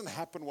 It doesn't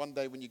happen one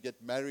day when you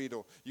get married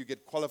or you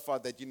get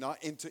qualified that you now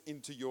enter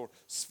into your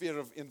sphere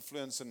of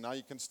influence and now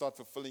you can start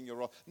fulfilling your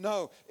role.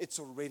 No, it's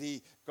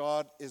already,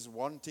 God is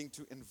wanting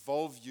to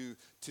involve you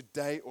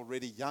today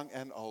already, young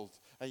and old.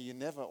 And you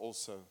never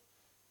also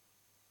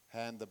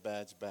hand the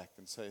badge back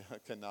and say,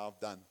 okay, now I've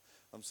done.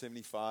 I'm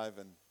 75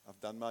 and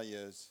I've done my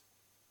years.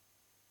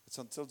 It's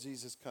until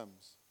Jesus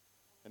comes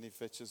and He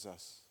fetches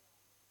us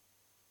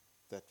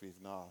that we've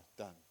now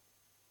done.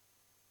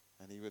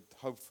 And He would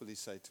hopefully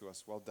say to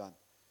us, well done,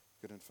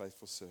 good and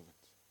faithful servant.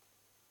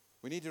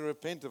 We need to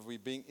repent of we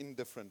being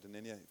indifferent in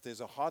any. If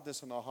there's a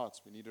hardness in our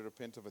hearts, we need to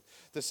repent of it.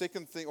 The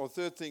second thing or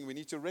third thing, we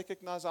need to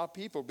recognize our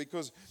people,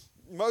 because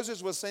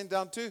Moses was sent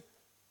down to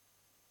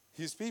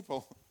his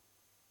people.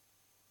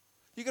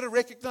 You got to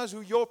recognize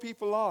who your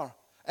people are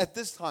at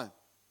this time.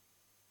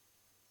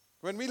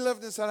 When we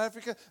lived in South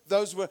Africa,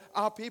 those were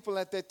our people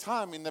at that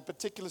time in the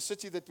particular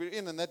city that we're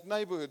in that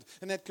neighborhood,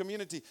 in that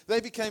community. They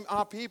became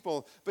our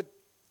people. But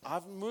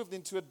I've moved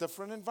into a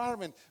different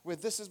environment where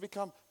this has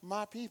become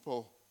my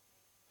people.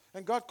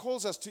 And God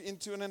calls us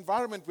into an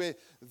environment where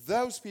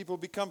those people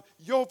become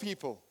your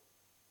people.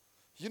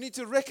 You need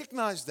to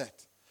recognize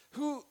that.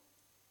 Who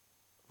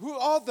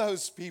are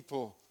those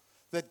people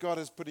that God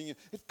is putting you?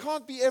 It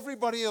can't be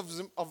everybody of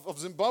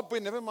Zimbabwe,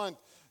 never mind,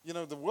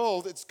 the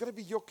world. It's got to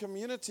be your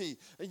community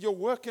and your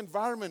work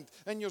environment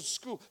and your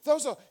school.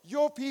 Those are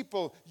your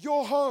people,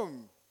 your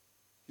home,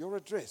 your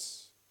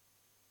address.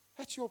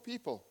 That's your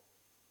people.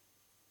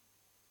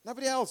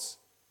 Nobody else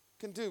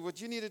can do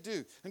what you need to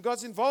do. And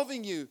God's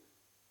involving you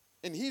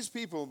in His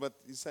people, but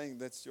He's saying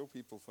that's your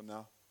people for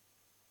now.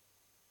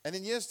 And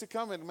in years to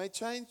come, it may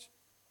change.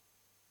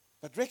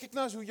 But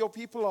recognize who your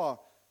people are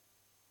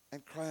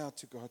and cry out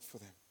to God for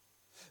them.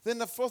 Then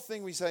the fourth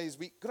thing we say is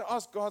we got to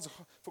ask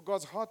for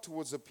God's heart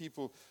towards the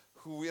people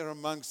who we are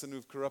amongst and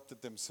who've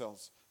corrupted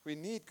themselves. We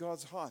need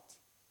God's heart.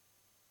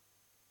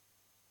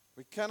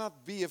 We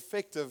cannot be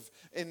effective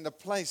in the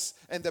place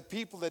and the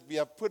people that we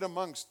are put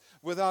amongst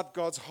without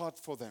God's heart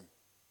for them.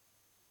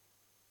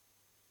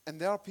 And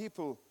there are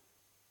people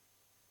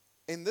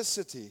in this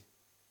city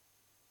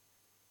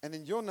and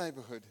in your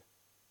neighborhood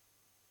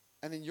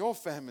and in your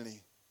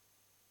family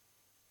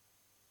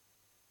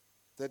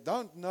that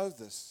don't know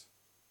this,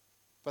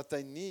 but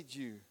they need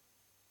you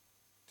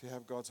to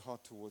have God's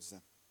heart towards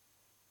them.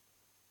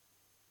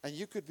 And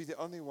you could be the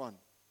only one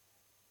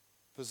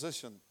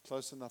positioned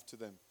close enough to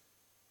them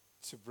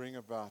to bring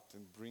about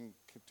and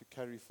to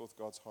carry forth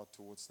God's heart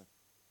towards them.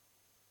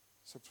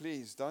 So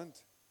please don't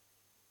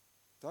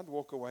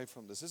walk away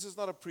from this. This is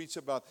not a preach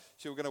about,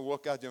 we're going to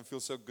walk out here and feel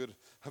so good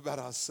about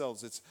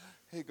ourselves. It's,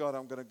 hey God,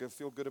 I'm going to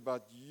feel good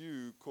about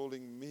you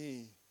calling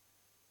me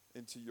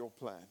into your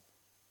plan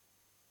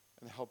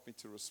and help me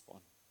to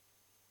respond.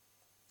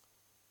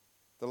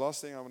 The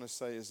last thing I want to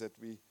say is that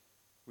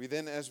we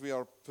then, as we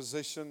are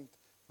positioned,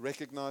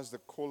 recognize the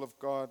call of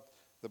God,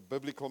 the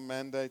biblical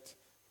mandate,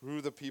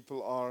 who the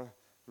people are,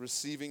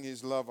 receiving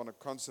His love on a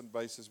constant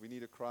basis. We need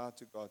to cry out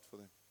to God for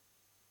them.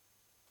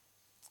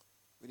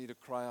 We need to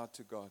cry out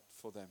to God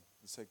for them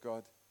and say,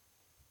 God,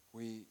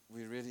 we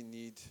really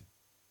need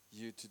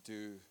you to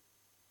do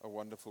a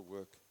wonderful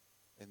work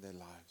in their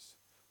lives.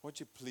 Won't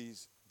you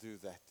please do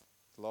that?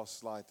 The last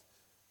slide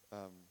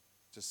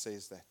just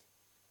says that.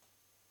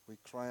 We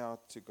cry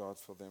out to God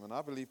for them. And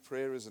I believe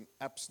prayer is an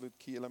absolute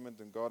key element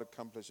in God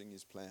accomplishing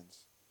His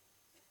plans.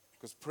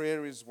 Because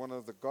prayer is one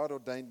of the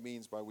God-ordained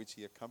means by which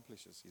He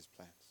accomplishes His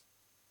plans.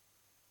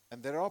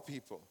 And there are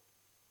people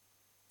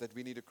that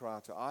we need to cry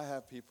out to. I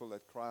have people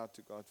that cry out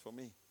to God for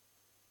me.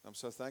 I'm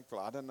so thankful.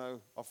 I don't know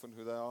often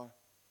who they are,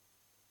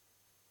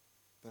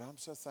 but I'm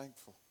so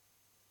thankful.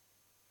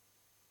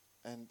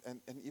 And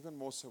even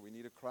more so, we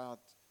need to cry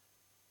out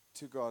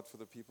to God for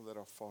the people that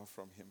are far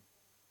from Him.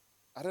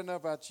 I don't know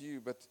about you,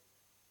 but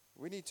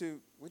we need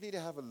to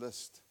have a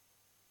list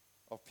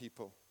of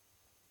people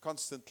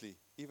constantly,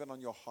 even on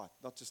your heart,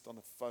 not just on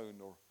a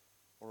phone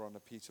or on a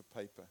piece of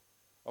paper,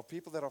 of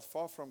people that are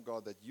far from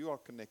God that you are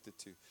connected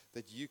to,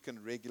 that you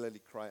can regularly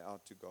cry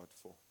out to God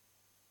for.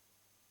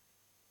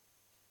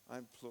 I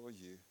implore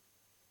you,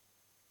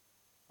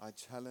 I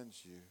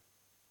challenge you,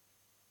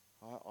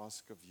 I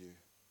ask of you,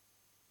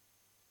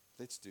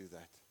 let's do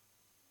that.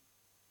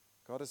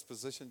 God has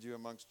positioned you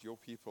amongst your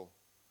people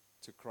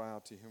to cry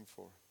out to Him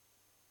for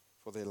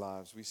their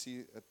lives. We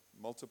see it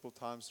multiple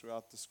times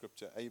throughout the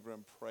scripture,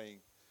 Abraham praying,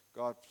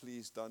 God,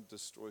 please don't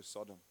destroy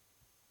Sodom.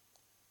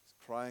 He's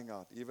crying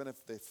out, even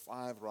if they're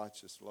 5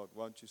 righteous, Lord,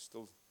 won't you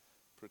still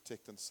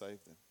protect and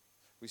save them?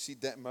 We see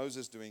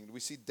Moses doing it. We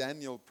see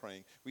Daniel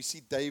praying. We see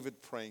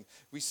David praying.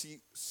 We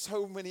see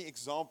so many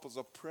examples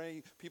of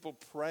people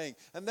praying.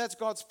 And that's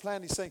God's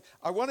plan. He's saying,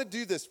 I want to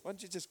do this. Why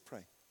don't you just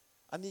pray?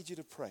 I need you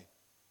to pray.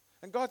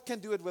 And God can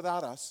do it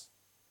without us.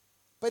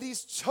 But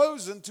He's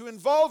chosen to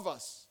involve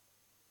us.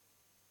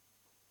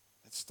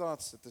 It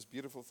starts at this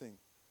beautiful thing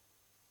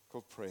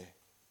called prayer.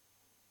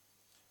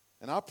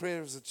 And our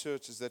prayer as a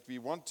church is that we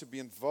want to be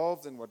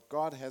involved in what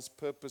God has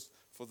purposed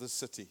for the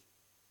city.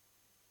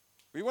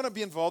 We want to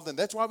be involved in.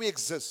 That's why we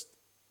exist.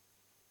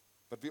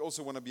 But we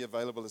also want to be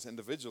available as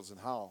individuals in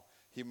how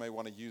He may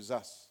want to use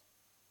us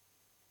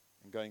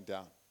in going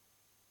down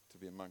to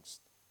be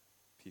amongst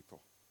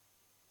people.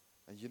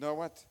 And you know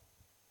what?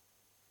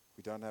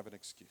 We don't have an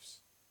excuse.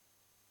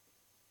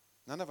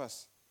 None of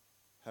us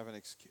have an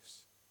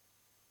excuse.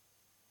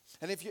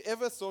 And if you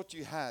ever thought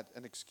you had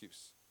an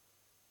excuse,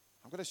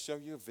 I'm going to show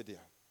you a video.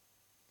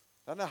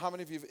 I don't know how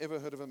many of you have ever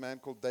heard of a man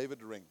called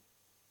David Ring.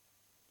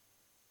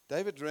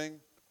 David Ring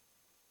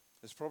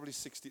is probably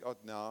 60-odd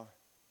now,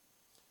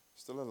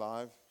 still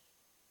alive.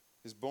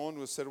 He's born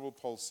with cerebral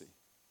palsy.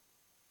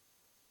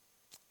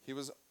 He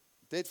was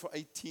dead for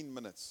 18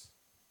 minutes.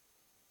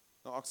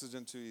 No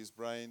oxygen to his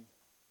brain.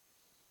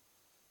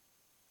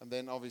 And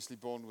then obviously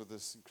born with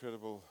this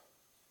incredible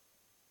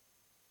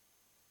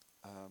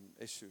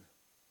issue.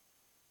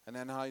 And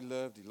then how he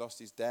lived. He lost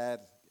his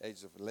dad at the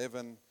age of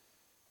 11.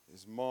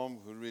 His mom,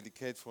 who really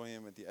cared for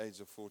him, at the age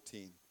of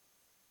 14.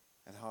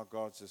 And how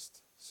God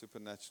just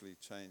supernaturally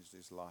changed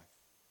his life.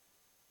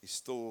 He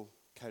still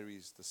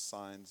carries the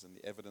signs and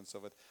the evidence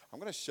of it. I'm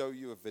going to show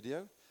you a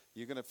video.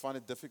 You're going to find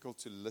it difficult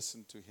to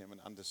listen to him and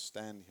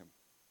understand him.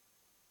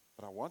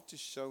 But I want to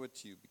show it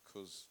to you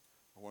because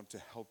I want to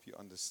help you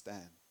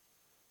understand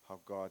how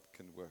God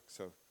can work.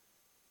 So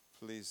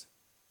please,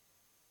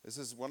 this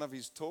is one of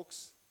his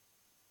talks.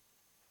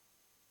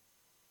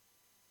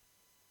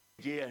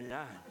 Yeah,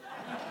 nah.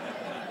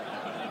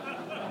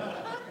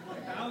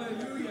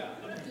 Hallelujah.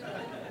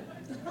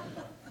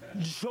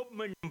 So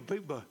many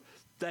people,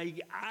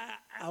 they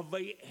have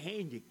a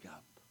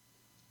handicap.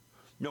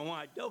 No,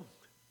 I don't.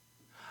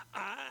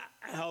 I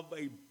have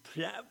a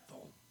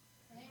platform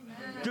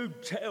to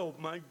tell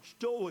my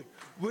story,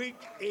 which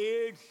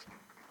is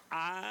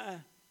I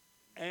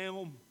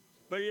am,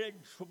 but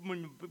so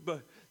many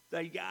people,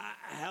 they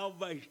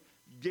have a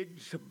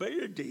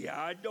disability.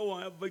 I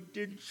don't have a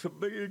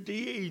disability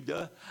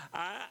either.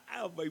 I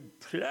have a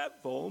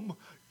platform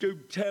to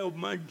tell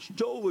my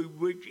story,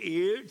 which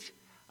is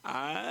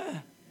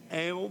I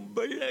am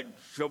blessed.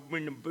 So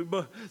many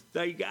people,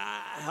 they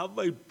have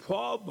a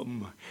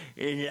problem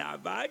in life.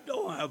 I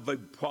don't have a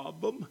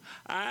problem.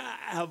 I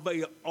have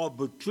an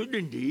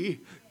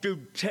opportunity to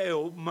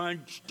tell my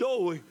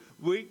story,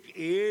 which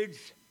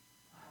is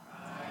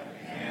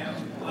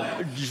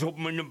so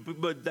many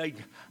people think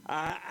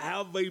I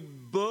have a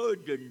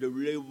burden to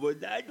live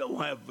with. I don't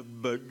have a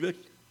burden.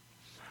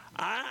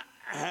 I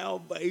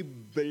have a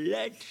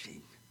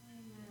blessing.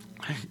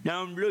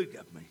 Now look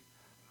at me.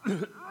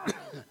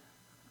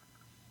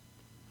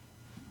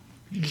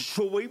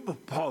 Cerebral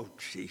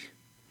palsy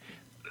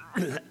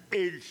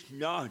is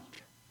not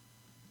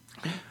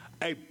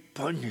a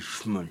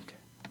punishment.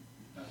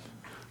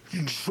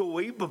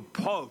 Cerebral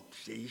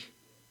palsy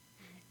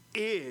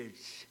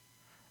is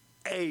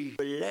a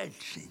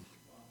blessing.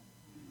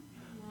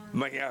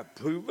 May I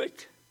prove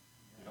it?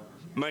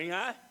 May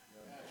I?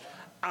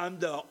 I'm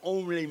the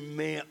only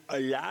man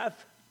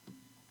alive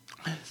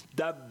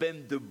that's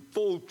been to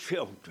 4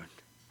 children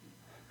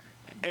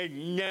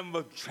and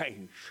never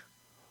changed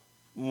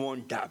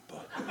one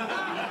diaper.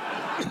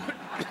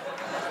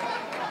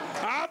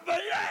 I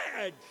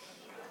believe.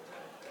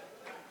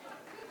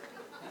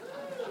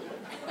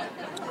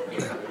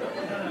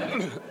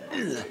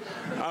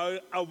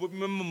 I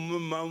remember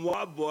when my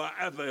wife was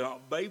having a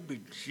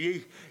baby,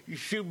 she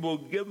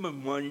would give me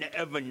one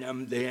every now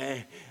and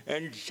then,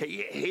 and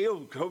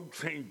he'll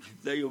change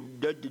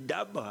the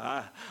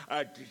diaper.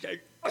 I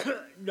said,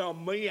 no,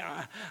 me,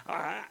 I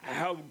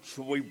have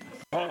cerebral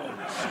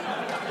palsy.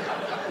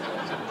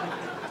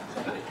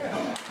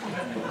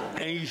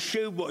 And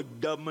she was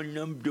dumb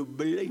enough to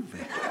believe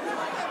it.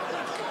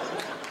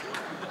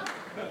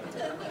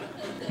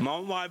 My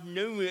wife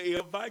knew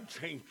if I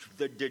changed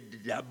the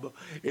diaper,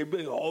 it'd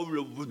be all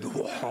over the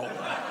wall.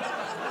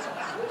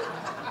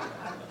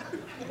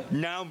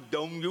 Now,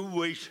 don't you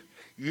wish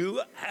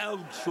you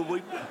had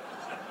cerebral?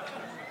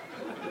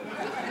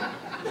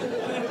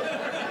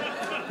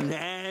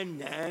 Nah.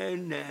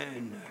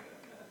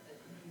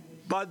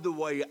 By the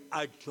way,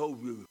 I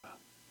told you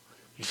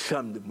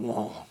something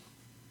wrong.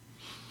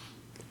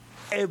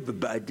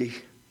 Everybody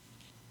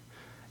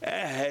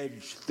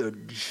has the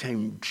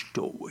same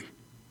story,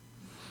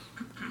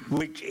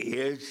 which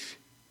is,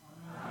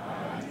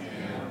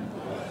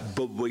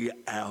 but we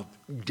have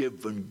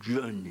different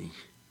journeys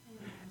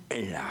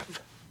in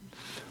life.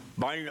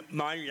 My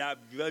life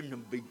journey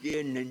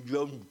began in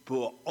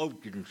Jonesboro,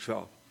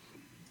 Arkansas.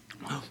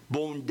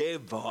 Born there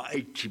for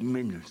 18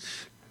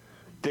 minutes.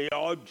 The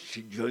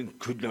oxygen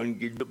couldn't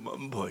get to my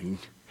brain.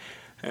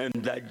 And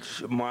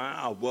that's my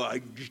I was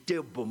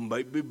stubborn,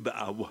 baby, but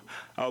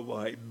I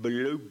was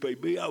blue,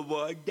 baby, I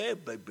was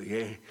that,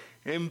 baby.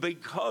 And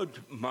because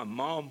my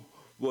mom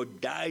was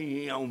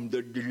dying on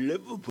the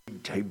delivery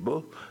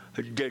table,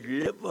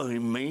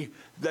 delivering me,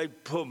 they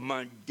put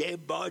my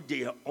dead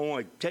body on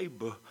a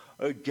table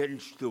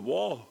against the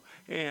wall.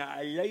 And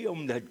I lay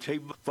on that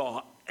table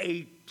for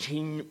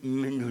 18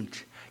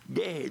 minutes.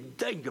 Dad,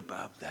 think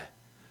about that.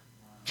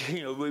 Can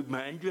you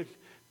imagine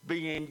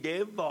being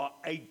there for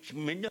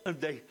 18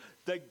 minutes?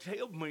 They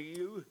tell me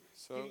you.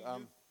 So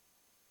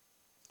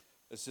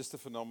it's just a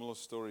phenomenal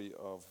story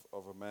of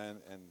a man,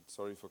 and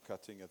sorry for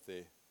cutting it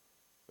there,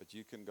 but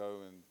you can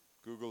go and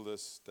Google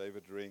this,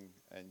 David Ring,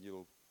 and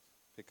you'll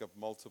pick up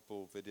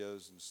multiple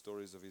videos and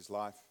stories of his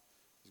life.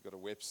 He's got a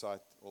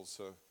website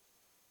also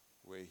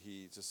where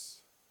he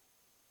just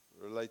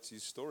relates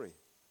his story.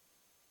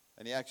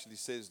 And he actually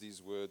says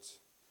these words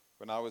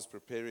when I was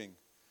preparing,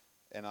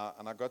 and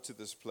I got to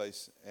this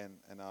place,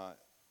 and I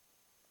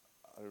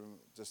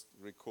just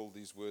recall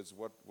these words.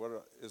 What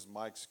is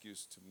my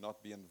excuse to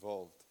not be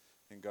involved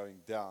in going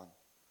down?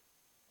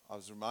 I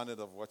was reminded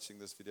of watching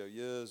this video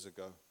years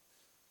ago,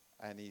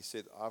 and he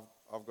said,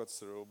 I've got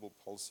cerebral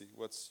palsy.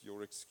 What's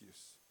your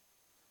excuse?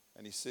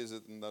 And he says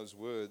it in those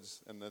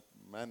words, in that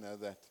manner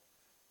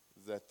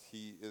that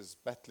he is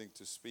battling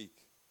to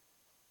speak.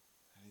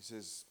 And he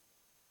says,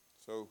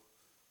 so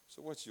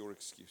what's your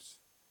excuse?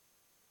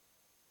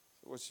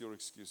 So what's your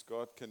excuse?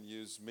 God can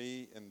use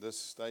me in this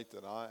state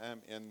that I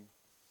am in.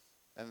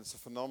 And it's a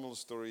phenomenal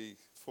story.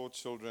 4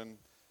 children.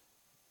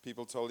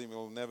 People told him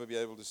he'll never be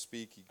able to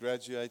speak. He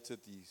graduated.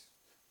 He's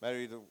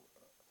married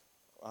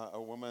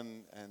a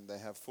woman, and they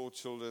have 4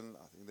 children.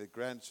 I think they're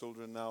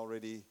grandchildren now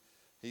already.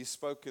 He's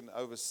spoken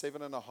over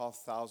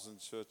 7,500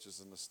 churches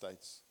in the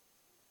States.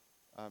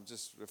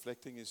 Just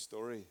reflecting his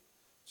story,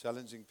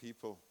 challenging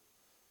people.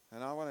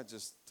 And I want to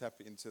just tap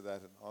into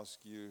that and ask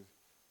you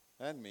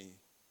and me,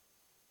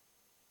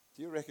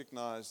 do you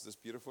recognize this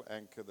beautiful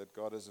anchor that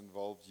God has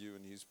involved you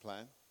in his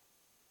plan?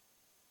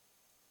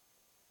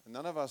 And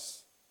none of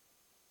us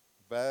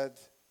bad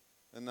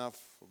enough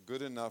or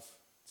good enough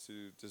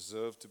to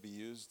deserve to be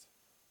used,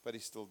 but he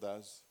still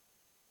does.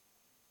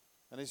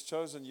 And he's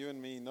chosen you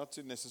and me not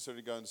to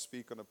necessarily go and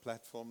speak on a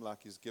platform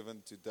like he's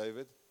given to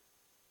David.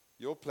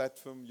 Your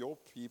platform, your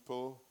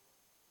people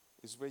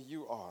is where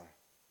you are.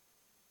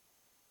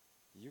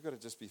 You've got to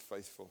just be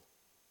faithful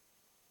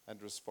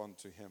and respond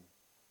to him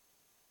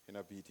in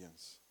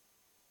obedience.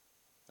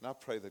 And I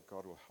pray that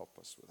God will help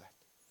us with that.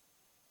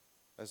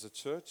 As a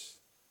church,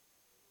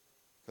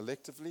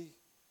 collectively,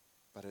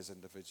 but as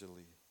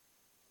individually,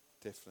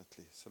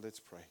 definitely. So let's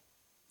pray.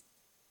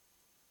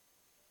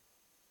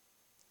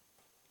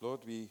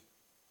 Lord, we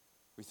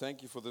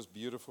thank you for this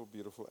beautiful,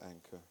 beautiful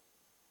anchor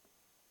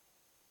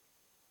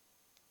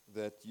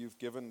that you've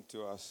given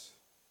to us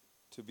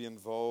to be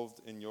involved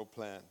in your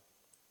plan.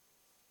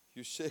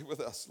 You share with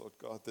us, Lord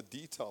God, the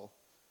detail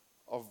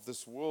of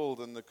this world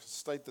and the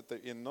state that they're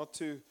in, not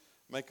to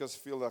make us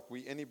feel like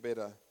we're any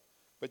better,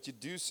 but you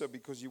do so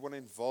because you want to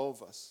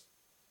involve us.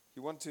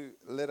 You want to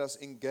let us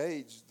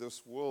engage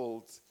this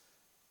world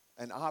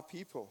and our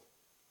people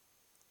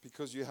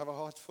because you have a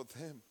heart for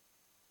them.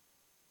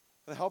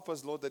 And help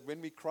us, Lord, that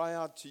when we cry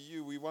out to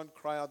you, we won't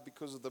cry out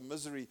because of the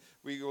misery.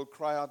 We will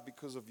cry out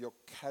because of your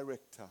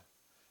character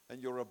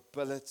and your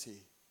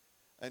ability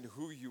and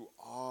who you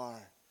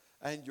are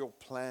and your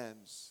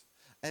plans.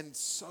 And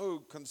so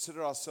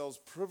consider ourselves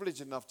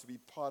privileged enough to be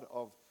part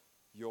of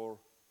your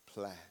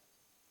plan.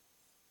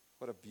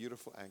 What a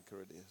beautiful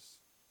anchor it is.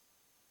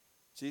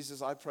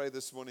 Jesus, I pray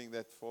this morning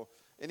that for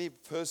any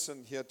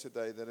person here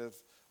today that have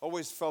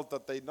always felt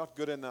that they're not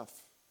good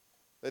enough,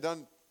 they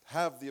don't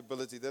have the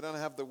ability, they don't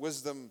have the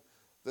wisdom,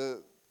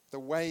 the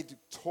way to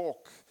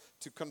talk,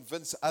 to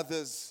convince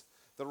others,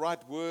 the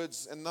right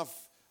words,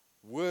 enough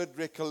word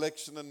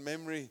recollection and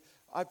memory.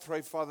 I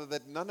pray, Father,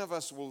 that none of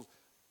us will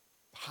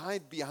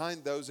hide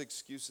behind those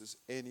excuses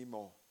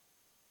anymore.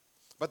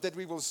 But that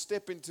we will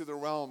step into the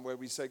realm where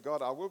we say,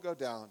 God, I will go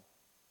down.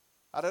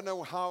 I don't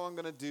know how I'm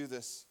going to do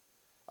this.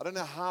 I don't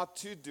know how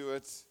to do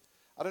it.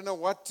 I don't know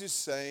what to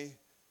say,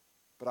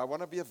 but I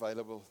want to be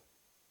available.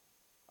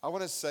 I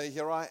want to say,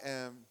 here I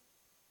am,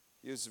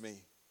 use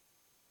me.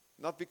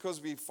 Not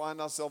because we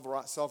find ourselves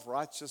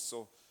self-righteous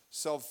or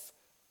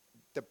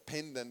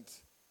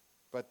self-dependent,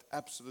 but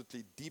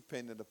absolutely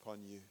dependent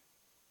upon you.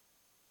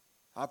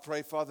 I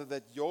pray, Father,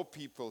 that your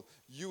people,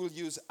 you will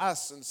use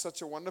us in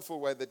such a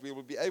wonderful way that we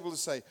will be able to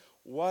say,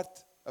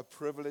 what a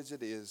privilege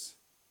it is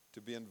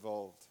to be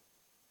involved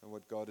in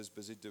what God is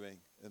busy doing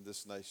in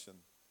this nation,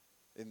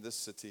 in this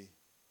city,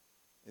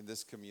 in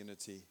this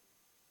community,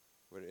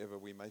 wherever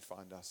we may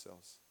find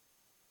ourselves.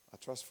 I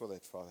trust for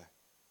that, Father.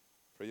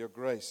 Pray your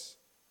grace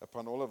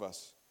upon all of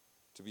us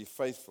to be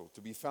faithful,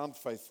 to be found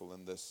faithful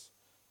in this,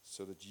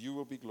 so that you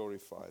will be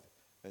glorified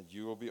and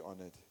you will be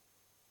honored.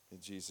 In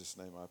Jesus'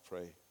 name I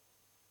pray.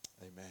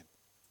 Amen.